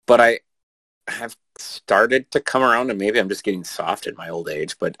 But I have started to come around, and maybe I'm just getting soft in my old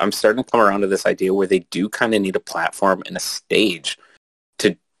age, but I'm starting to come around to this idea where they do kind of need a platform and a stage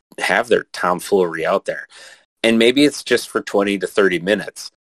to have their tomfoolery out there. And maybe it's just for 20 to 30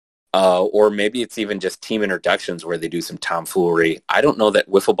 minutes. Or maybe it's even just team introductions where they do some tomfoolery. I don't know that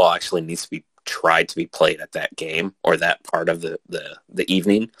wiffle ball actually needs to be tried to be played at that game or that part of the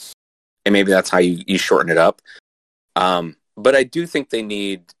evening. And maybe that's how you shorten it up. But I do think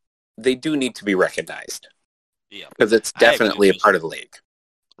they do need to be recognized. Yeah. Because it's definitely a part of the league.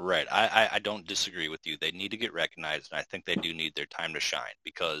 Right. I don't disagree with you. They need to get recognized, and I think they do need their time to shine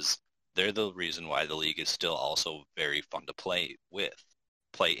because they're the reason why the league is still also very fun to play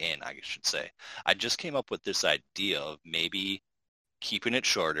in, I should say. I just came up with this idea of maybe keeping it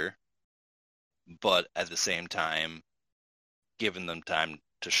shorter, but at the same time, giving them time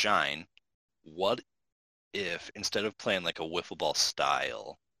to shine. What if instead of playing like a wiffle ball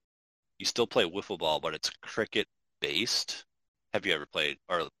style, you still play wiffle ball, but it's cricket based? Have you ever played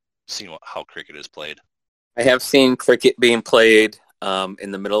or seen how cricket is played? I have seen cricket being played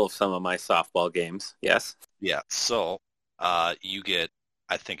in the middle of some of my softball games. Yes. Yeah. So you get,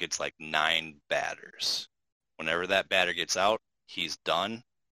 I think it's like 9 batters. Whenever that batter gets out, he's done.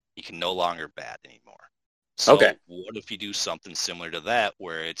 He can no longer bat anymore. So what if you do something similar to that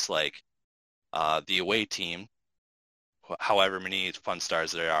where it's like the away team, however many Fun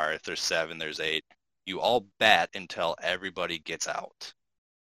Stars there are, if there's 7, there's 8, you all bat until everybody gets out.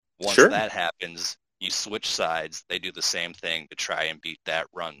 Once that happens, you switch sides. They do the same thing to try and beat that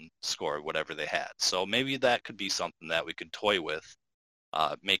run score, whatever they had. So maybe that could be something that we could toy with,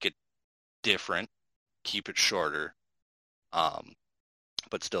 make it different, keep it shorter,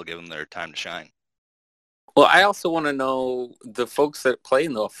 but still give them their time to shine. Well, I also want to know the folks that play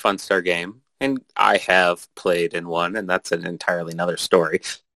in the Fun Star game, and I have played in one, and that's an entirely another story.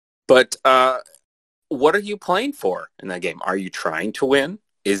 But what are you playing for in that game? Are you trying to win?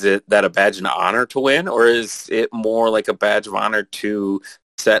 Is it that a badge of honor to win, or is it more like a badge of honor to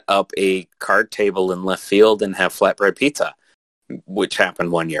set up a card table in left field and have flatbread pizza, which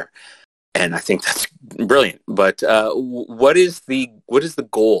happened one year? And I think that's brilliant. But what is the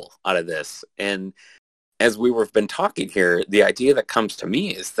goal out of this? And as we've been talking here, the idea that comes to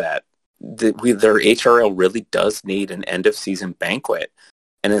me is that their HRL really does need an end-of-season banquet.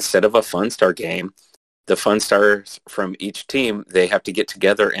 And instead of a Fun Star game, the Fun Stars from each team, they have to get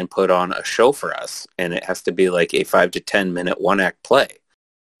together and put on a show for us. And it has to be like a 5 to 10 minute one-act play.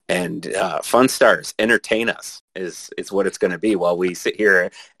 And Fun Stars, entertain us is what it's going to be while we sit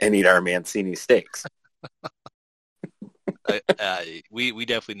here and eat our Mancini steaks. We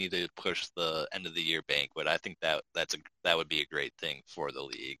definitely need to push the end of the year banquet. I think that would be a great thing for the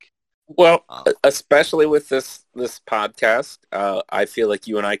league. Well, especially with this podcast, I feel like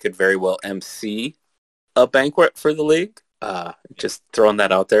you and I could very well MC a banquet for the league. Just throwing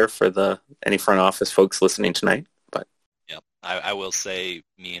that out there for any front office folks listening tonight. But yep, I will say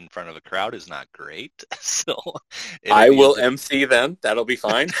me in front of a crowd is not great. So I will MC then. That'll be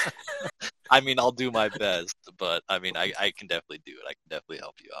fine. I mean, I'll do my best, but I mean, I can definitely do it. I can definitely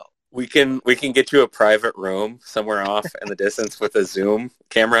help you out. We can get you a private room somewhere off in the distance with a Zoom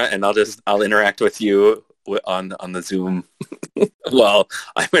camera, and I'll interact with you on the Zoom while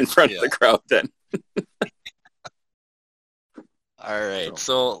I'm in front of the crowd then. All right.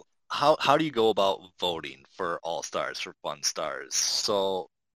 So how do you go about voting for All-Stars, for Fun Stars? So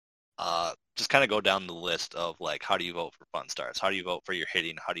just kind of go down the list of like, how do you vote for Fun Stars? How do you vote for your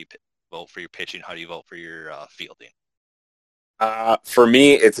hitting? How do you vote for your pitching? How do you vote for your fielding? For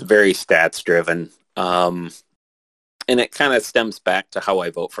me, it's very stats driven. And it kind of stems back to how I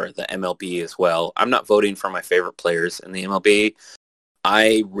vote for the MLB as well. I'm not voting for my favorite players in the MLB.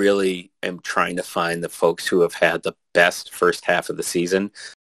 I really am trying to find the folks who have had the best first half of the season.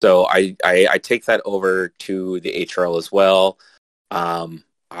 So I take that over to the HRL as well.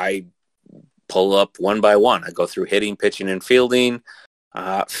 I pull up one by one. I go through hitting, pitching, and fielding.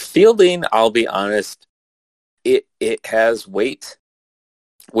 Fielding, I'll be honest, it has weight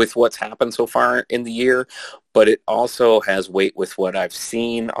with what's happened so far in the year, but it also has weight with what I've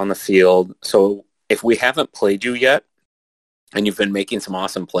seen on the field. So if we haven't played you yet, and you've been making some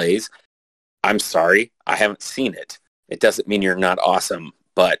awesome plays, I'm sorry, I haven't seen it. It doesn't mean you're not awesome,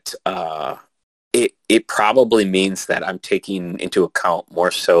 but it probably means that I'm taking into account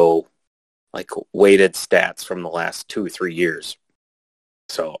more so like weighted stats from the last 2 or 3 years.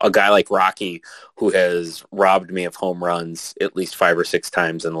 So a guy like Rocky, who has robbed me of home runs at least 5 or 6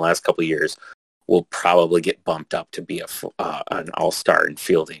 times in the last couple of years, will probably get bumped up to be an all-star in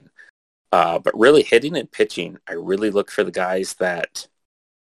fielding. But really hitting and pitching, I really look for the guys that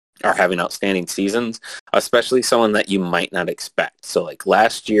are having outstanding seasons, especially someone that you might not expect. So like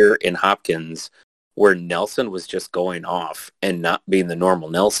last year in Hopkins, where Nelson was just going off and not being the normal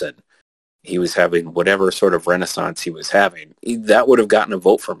Nelson, he was having whatever sort of renaissance he was having. That would have gotten a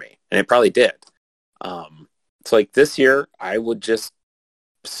vote for me, and it probably did. So like this year, I would just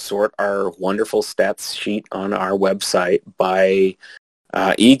sort our wonderful stats sheet on our website by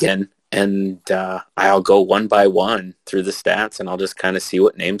Egan, and I'll go one by one through the stats, and I'll just kind of see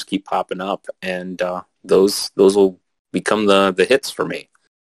what names keep popping up, and those will become the hits for me.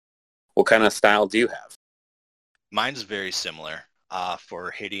 What kind of style do you have? Mine's very similar.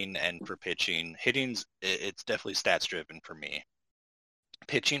 For hitting and for pitching. It's definitely stats driven for me.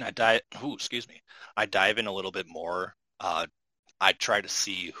 Pitching, I dive in a little bit more. I try to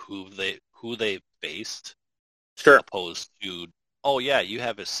see who they faced. Sure. Opposed to, oh yeah, you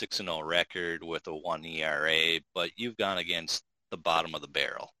have a 6-0 record with a 1 ERA, but you've gone against the bottom of the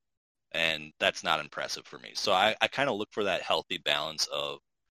barrel, and that's not impressive for me. So I kind of look for that healthy balance of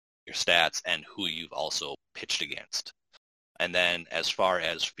your stats and who you've also pitched against. And then as far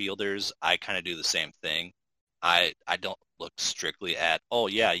as fielders, I kind of do the same thing. I don't look strictly at, oh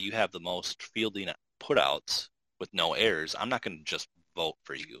yeah, you have the most fielding putouts with no errors. I'm not going to just vote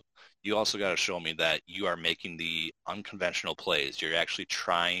for you. You also got to show me that you are making the unconventional plays. You're actually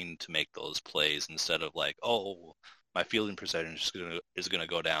trying to make those plays instead of like, oh, my fielding percentage is going to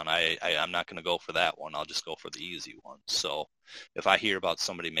go down. I'm not going to go for that one. I'll just go for the easy one. So if I hear about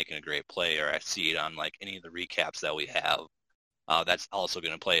somebody making a great play, or I see it on like any of the recaps that we have, that's also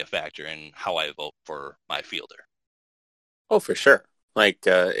going to play a factor in how I vote for my fielder. Oh, for sure. Like,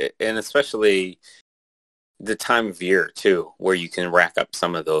 and especially the time of year, too, where you can rack up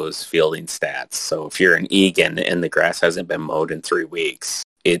some of those fielding stats. So if you're an Egan and the grass hasn't been mowed in 3 weeks,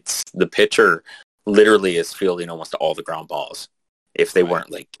 it's the pitcher literally is fielding almost all the ground balls. If they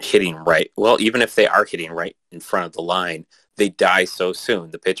weren't like hitting right, well, even if they are hitting right in front of the line, they die so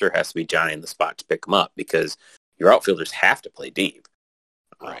soon. The pitcher has to be Johnny in the spot to pick them up because your outfielders have to play deep,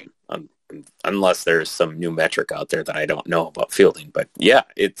 right? Unless there's some new metric out there that I don't know about fielding. But yeah,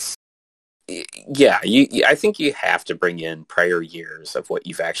 I think you have to bring in prior years of what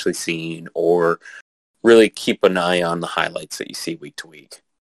you've actually seen, or really keep an eye on the highlights that you see week to week.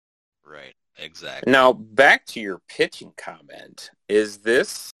 Right, exactly. Now, back to your pitching comment. Is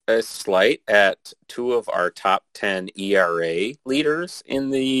this a slight at 2 of our top 10 ERA leaders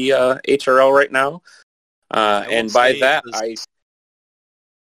in the HRL right now? And by that,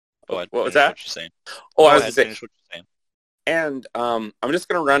 Go ahead. What was that? What you're saying. Oh, I was going to finish what you're saying. And I'm just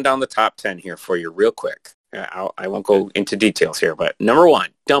going to run down the top 10 here for you real quick. I won't go into details here, but number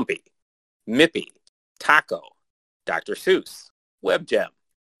 1, Dumpy, Mippy, Taco, Dr. Seuss, WebGem,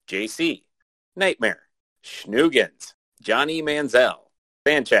 JC, Nightmare, Schnugens, Johnny Manziel,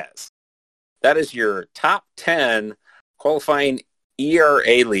 Sanchez. That is your top 10 qualifying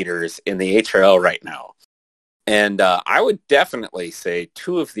ERA leaders in the HRL right now. And I would definitely say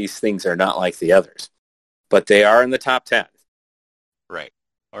two of these things are not like the others, but they are in the top 10. Right.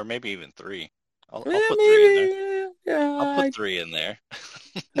 Or maybe even 3. I'll Yeah, put maybe, 3 in there. Yeah, I'll put 3 in there.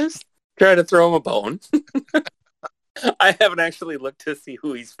 just try to throw him a bone. I haven't actually looked to see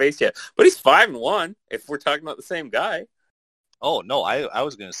who he's faced yet, but he's 5-1. If we're talking about the same guy. Oh no, I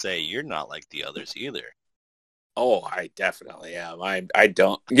was gonna say you're not like the others either. Oh, I definitely am. I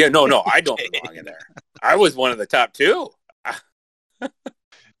don't. Yeah, no, I don't belong in there. I was one of the top 2.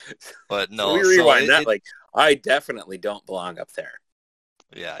 But no, so we rewind that. I definitely don't belong up there.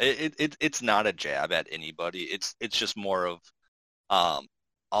 Yeah, it's not a jab at anybody. It's just more of,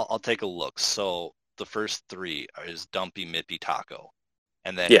 I'll take a look. So the first 3 is Dumpy, Mippy, Taco,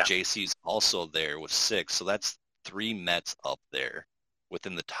 and then JC's also there with 6. So that's 3 Mets up there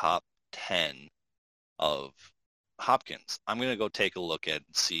within the top 10 of Hopkins. I'm gonna go take a look at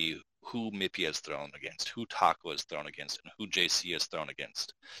and see who Mippy has thrown against, who Taco has thrown against, and who JC has thrown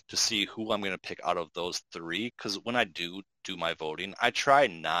against, to see who I'm going to pick out of those 3. Because when I do my voting, I try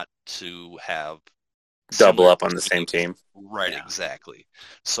not to have double up on the same team. Right, yeah. Exactly.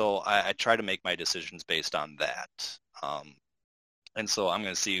 So I try to make my decisions based on that. And so I'm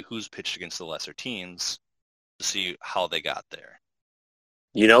going to see who's pitched against the lesser teams to see how they got there.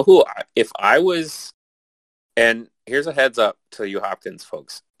 You know who, if I was, and here's a heads up to you Hopkins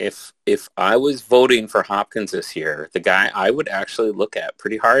folks, if I was voting for Hopkins this year, the guy I would actually look at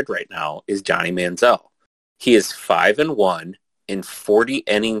pretty hard right now is Johnny Manziel. He is 5-1 in 40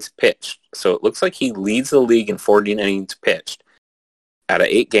 innings pitched. So it looks like he leads the league in 40 innings pitched. Out of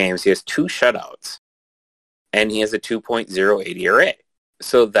 8 games, he has 2 shutouts. And he has a 2.08 ERA.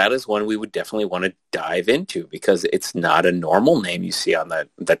 So that is one we would definitely want to dive into because it's not a normal name you see on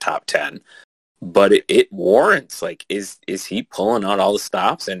the top 10. But it warrants, is he pulling out all the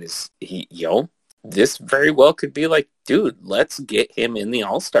stops? And is he, this very well could be like, dude, let's get him in the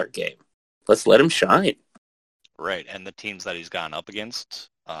All-Star game. Let's let him shine. Right, and the teams that he's gone up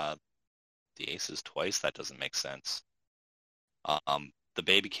against, the Aces twice, that doesn't make sense. The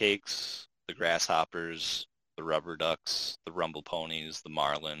Baby Cakes, the Grasshoppers, the Rubber Ducks, the Rumble Ponies, the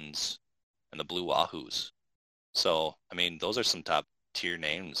Marlins, and the Blue Wahoos. So, I mean, those are some top-tier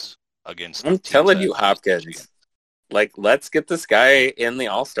names. Against I'm telling you, Hopkins, let's get this guy in the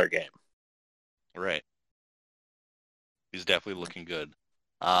All-Star game. Right. He's definitely looking good.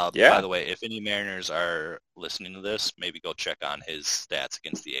 Yeah. By the way, if any Mariners are listening to this, maybe go check on his stats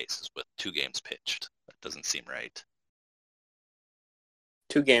against the Aces with 2 games pitched. That doesn't seem right.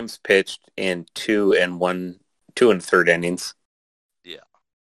 2 games pitched in 2 and 1/3 innings. Yeah.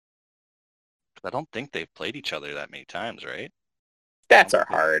 I don't think they've played each other that many times, right? Stats are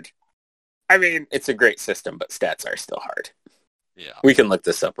hard. I mean, it's a great system, but stats are still hard. Yeah. We can look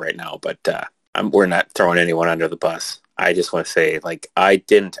this up right now, but we're not throwing anyone under the bus. I just want to say, I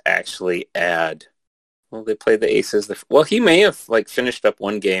didn't actually add... Well, they played the Aces. He may have, finished up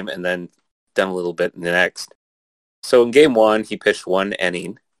 1 game and then done a little bit in the next. So in game 1, he pitched 1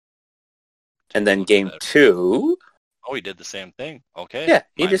 inning. And then game 2... Oh, he did the same thing. Okay. Yeah,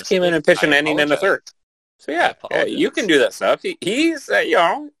 he just came in and pitched an inning and a third. So yeah, you can do that stuff. He's,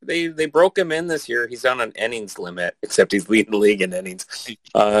 they broke him in this year. He's on an innings limit, except he's leading the league in innings.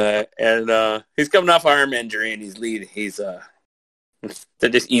 And he's coming off arm injury, and they're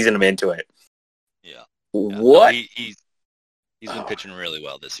just easing him into it. Yeah. What? No, he's been pitching really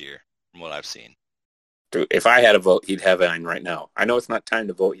well this year, from what I've seen. Dude, if I had a vote, he'd have mine right now. I know it's not time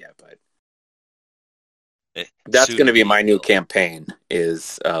to vote yet, but that's going to be my new campaign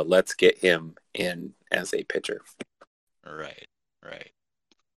is let's get him in as a pitcher. Right.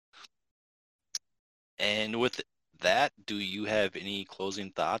 And with that, do you have any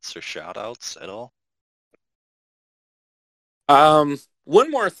closing thoughts or shout-outs at all?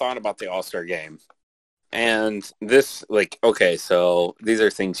 One more thought about the All-Star game. And this, okay, so these are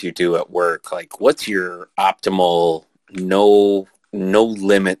things you do at work. What's your optimal no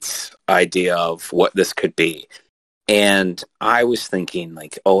limits idea of what this could be? And I was thinking,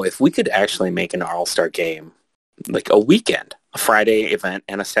 if we could actually make an All-Star game, a weekend, a Friday event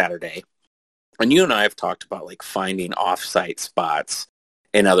and a Saturday. And you and I have talked about, finding off-site spots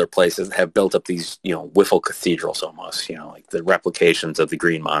in other places that have built up these, wiffle cathedrals almost, the replications of the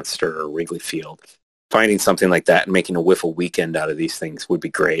Green Monster or Wrigley Field. Finding something like that and making a wiffle weekend out of these things would be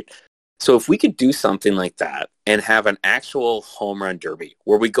great. So if we could do something like that and have an actual home run derby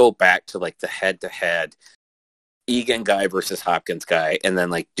where we go back to the head-to-head Egan guy versus Hopkins guy and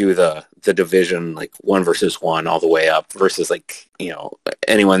then do the division 1 versus 1 all the way up versus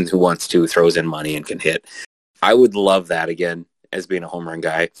anyone who wants to throws in money and can hit. I would love that again as being a home run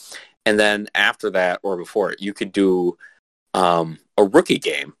guy. And then after that or before it, you could do a rookie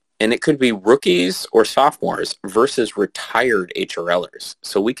game. And it could be rookies or sophomores versus retired HRLers.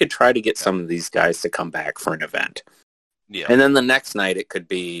 So we could try to get some of these guys to come back for an event. Yeah. And then the next night it could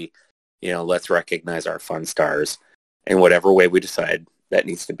be, let's recognize our fun stars in whatever way we decide that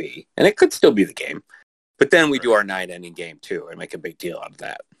needs to be. And it could still be the game. But then we do our 9-inning game too and make a big deal out of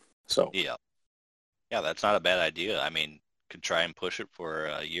that. So Yeah, that's not a bad idea. I mean, could try and push it for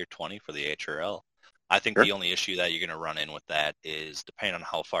year 20 for the HRL. I think Sure. the only issue that you're going to run in with that is depending on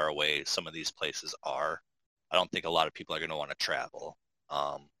how far away some of these places are. I don't think a lot of people are going to want to travel.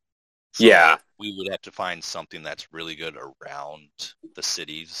 So Yeah. we would have to find something that's really good around the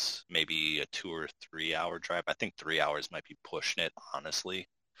cities, maybe a 2 or 3 hour drive. I think 3 hours might be pushing it, honestly.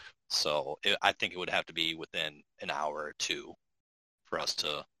 So I think it would have to be within an hour or two for us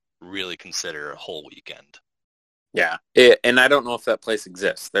to really consider a whole weekend. Yeah, and I don't know if that place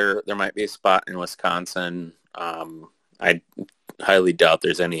exists. There might be a spot in Wisconsin. I highly doubt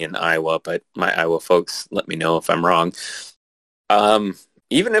there's any in Iowa, but my Iowa folks let me know if I'm wrong.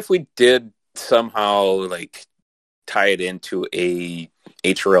 Even if we did somehow tie it into a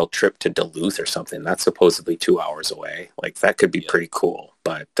HRL trip to Duluth or something, that's supposedly 2 hours away. That could be pretty cool.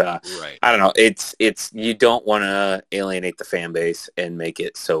 But Right. I don't know. It's you don't want to alienate the fan base and make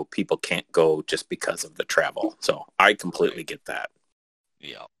it so people can't go just because of the travel. So I completely get that.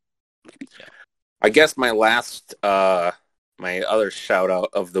 Yeah. I guess my last, my other shout out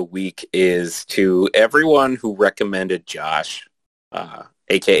of the week is to everyone who recommended Josh,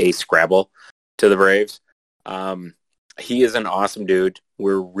 aka Scrabble, to the Braves. He is an awesome dude.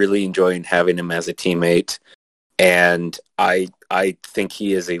 We're really enjoying having him as a teammate. And I think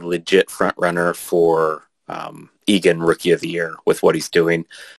he is a legit front runner for Egan Rookie of the Year with what he's doing.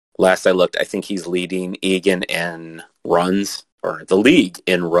 Last I looked, I think he's leading Egan in runs, or the league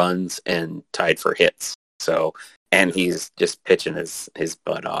in runs, and tied for hits. So, and he's just pitching his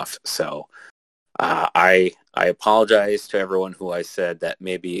butt off. So I apologize to everyone who I said that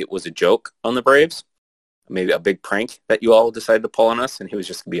maybe it was a joke on the Braves. Maybe a big prank that you all decided to pull on us, and he was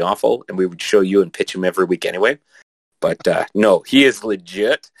just going to be awful, and we would show you and pitch him every week anyway. But no, he is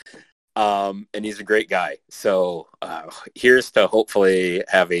legit, and he's a great guy. So here's to hopefully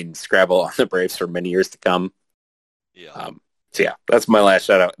having Scrabble on the Braves for many years to come. Yeah. So yeah, that's my last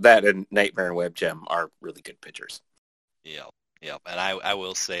shout out. That and Nightmare and Web Gem are really good pitchers. Yeah. And I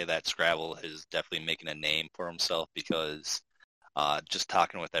will say that Scrabble is definitely making a name for himself because just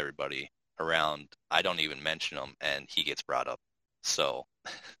talking with everybody around, I don't even mention him, and he gets brought up. So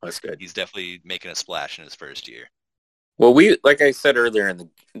That's good. He's definitely making a splash in his first year. Well, we, like I said earlier in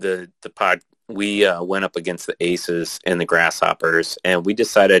the pod, we went up against the Aces and the Grasshoppers, and we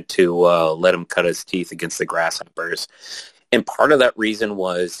decided to let him cut his teeth against the Grasshoppers. And part of that reason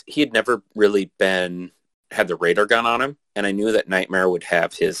was he had never really had the radar gun on him, and I knew that Nightmare would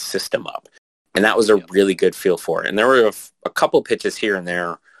have his system up. And that was a really good feel for it. And there were a couple pitches here and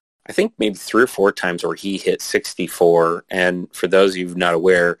there, I think maybe 3 or 4 times where he hit 64. And for those of you not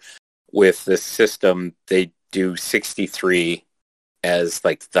aware, with this system, they do 63 as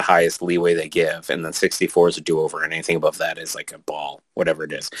like the highest leeway they give, and then 64 is a do-over, and anything above that is like a ball, whatever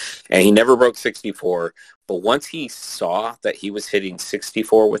it is. And he never broke 64, but once he saw that he was hitting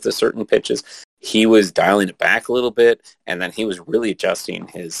 64 with the certain pitches, he was dialing it back a little bit, and then he was really adjusting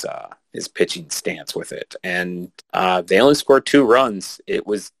his pitching stance with it. And they only scored 2 runs. It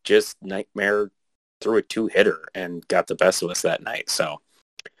was just Nightmare threw a 2-hitter and got the best of us that night. So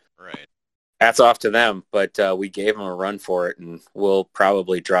Right. hats off to them, but we gave them a run for it, and we'll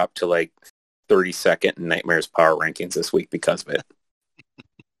probably drop to like 32nd in Nightmare's power rankings this week because of it.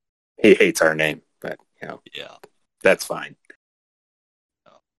 He hates our name, but Yeah. that's fine.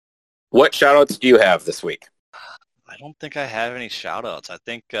 What shout-outs do you have this week? I don't think I have any shout-outs. I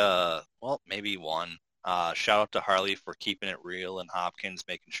think, maybe one. Shout out to Harley for keeping it real in Hopkins,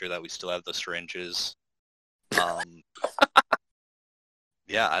 making sure that we still have the syringes.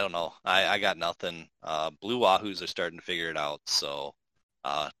 Yeah, I don't know. I got nothing. Blue Wahoos are starting to figure it out, so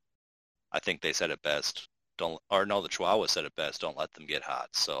I think they said it best. The Chihuahua said it best. Don't let them get hot.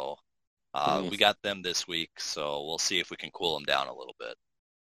 So we got them this week, so we'll see if we can cool them down a little bit.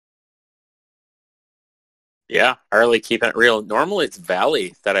 Yeah, Harley keeping it real. Normally it's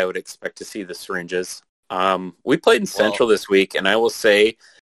Valley that I would expect to see the syringes. We played in Central this week, and I will say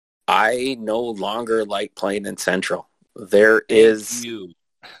I no longer like playing in Central. There is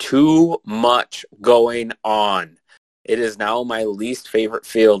too much going on. It is now my least favorite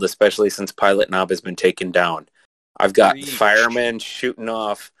field, especially since Pilot Knob has been taken down. I've got firemen shooting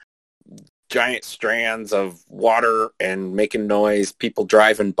off giant strands of water and making noise, people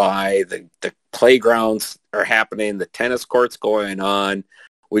driving by, the playgrounds are happening, the tennis court's going on,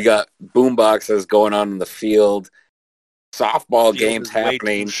 we got boom boxes going on in the field, softball games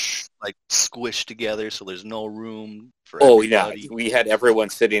happening. Like squished together, so there's no room for everybody. We had everyone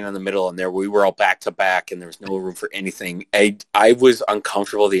sitting in the middle, and we were all back to back, and there was no room for anything. I was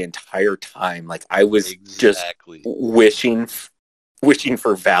uncomfortable the entire time. Like I was just wishing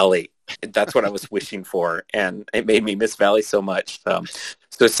for Valley. That's what I was wishing for, and it made me miss Valley so much.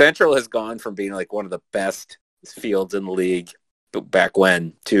 So Central has gone from being like one of the best fields in the league back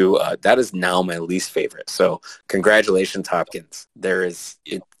when to that is now my least favorite. So congratulations, Hopkins. There is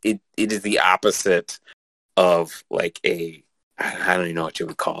it is the opposite of like I don't even know what you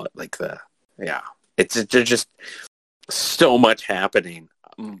would call it. Like it's just so much happening.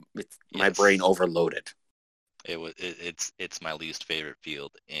 My brain overloaded. It's my least favorite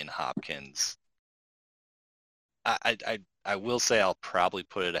field in Hopkins. I will say I'll probably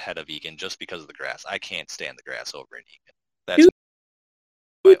put it ahead of Egan just because of the grass. I can't stand the grass over in Egan. That's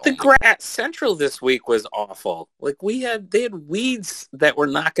the grass. Central this week was awful. Like they had weeds that were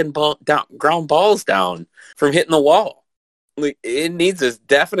knocking ground balls down from hitting the wall. Like it needs a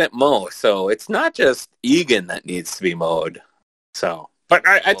definite mow. So it's not just Egan that needs to be mowed. So. But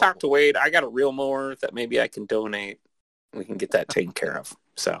I talked to Wade. I got a real mower that maybe I can donate. We can get that taken care of.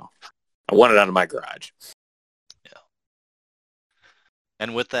 So I want it out of my garage. Yeah.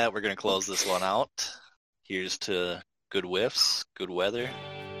 And with that, we're going to close this one out. Here's to good whiffs, good weather,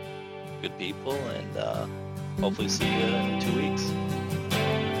 good people, and hopefully see you in 2 weeks.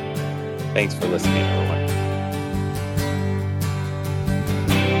 Thanks for listening, everyone.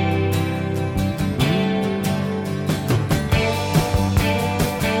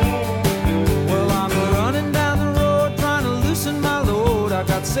 I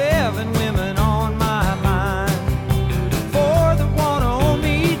got 7 women on my mind. 4 that wanna own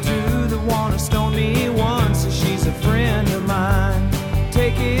me, 2 that wanna stone me, 1 says she's a friend of mine.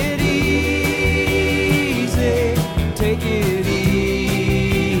 Take it easy, take it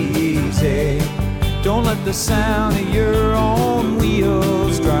easy. Don't let the sound of your own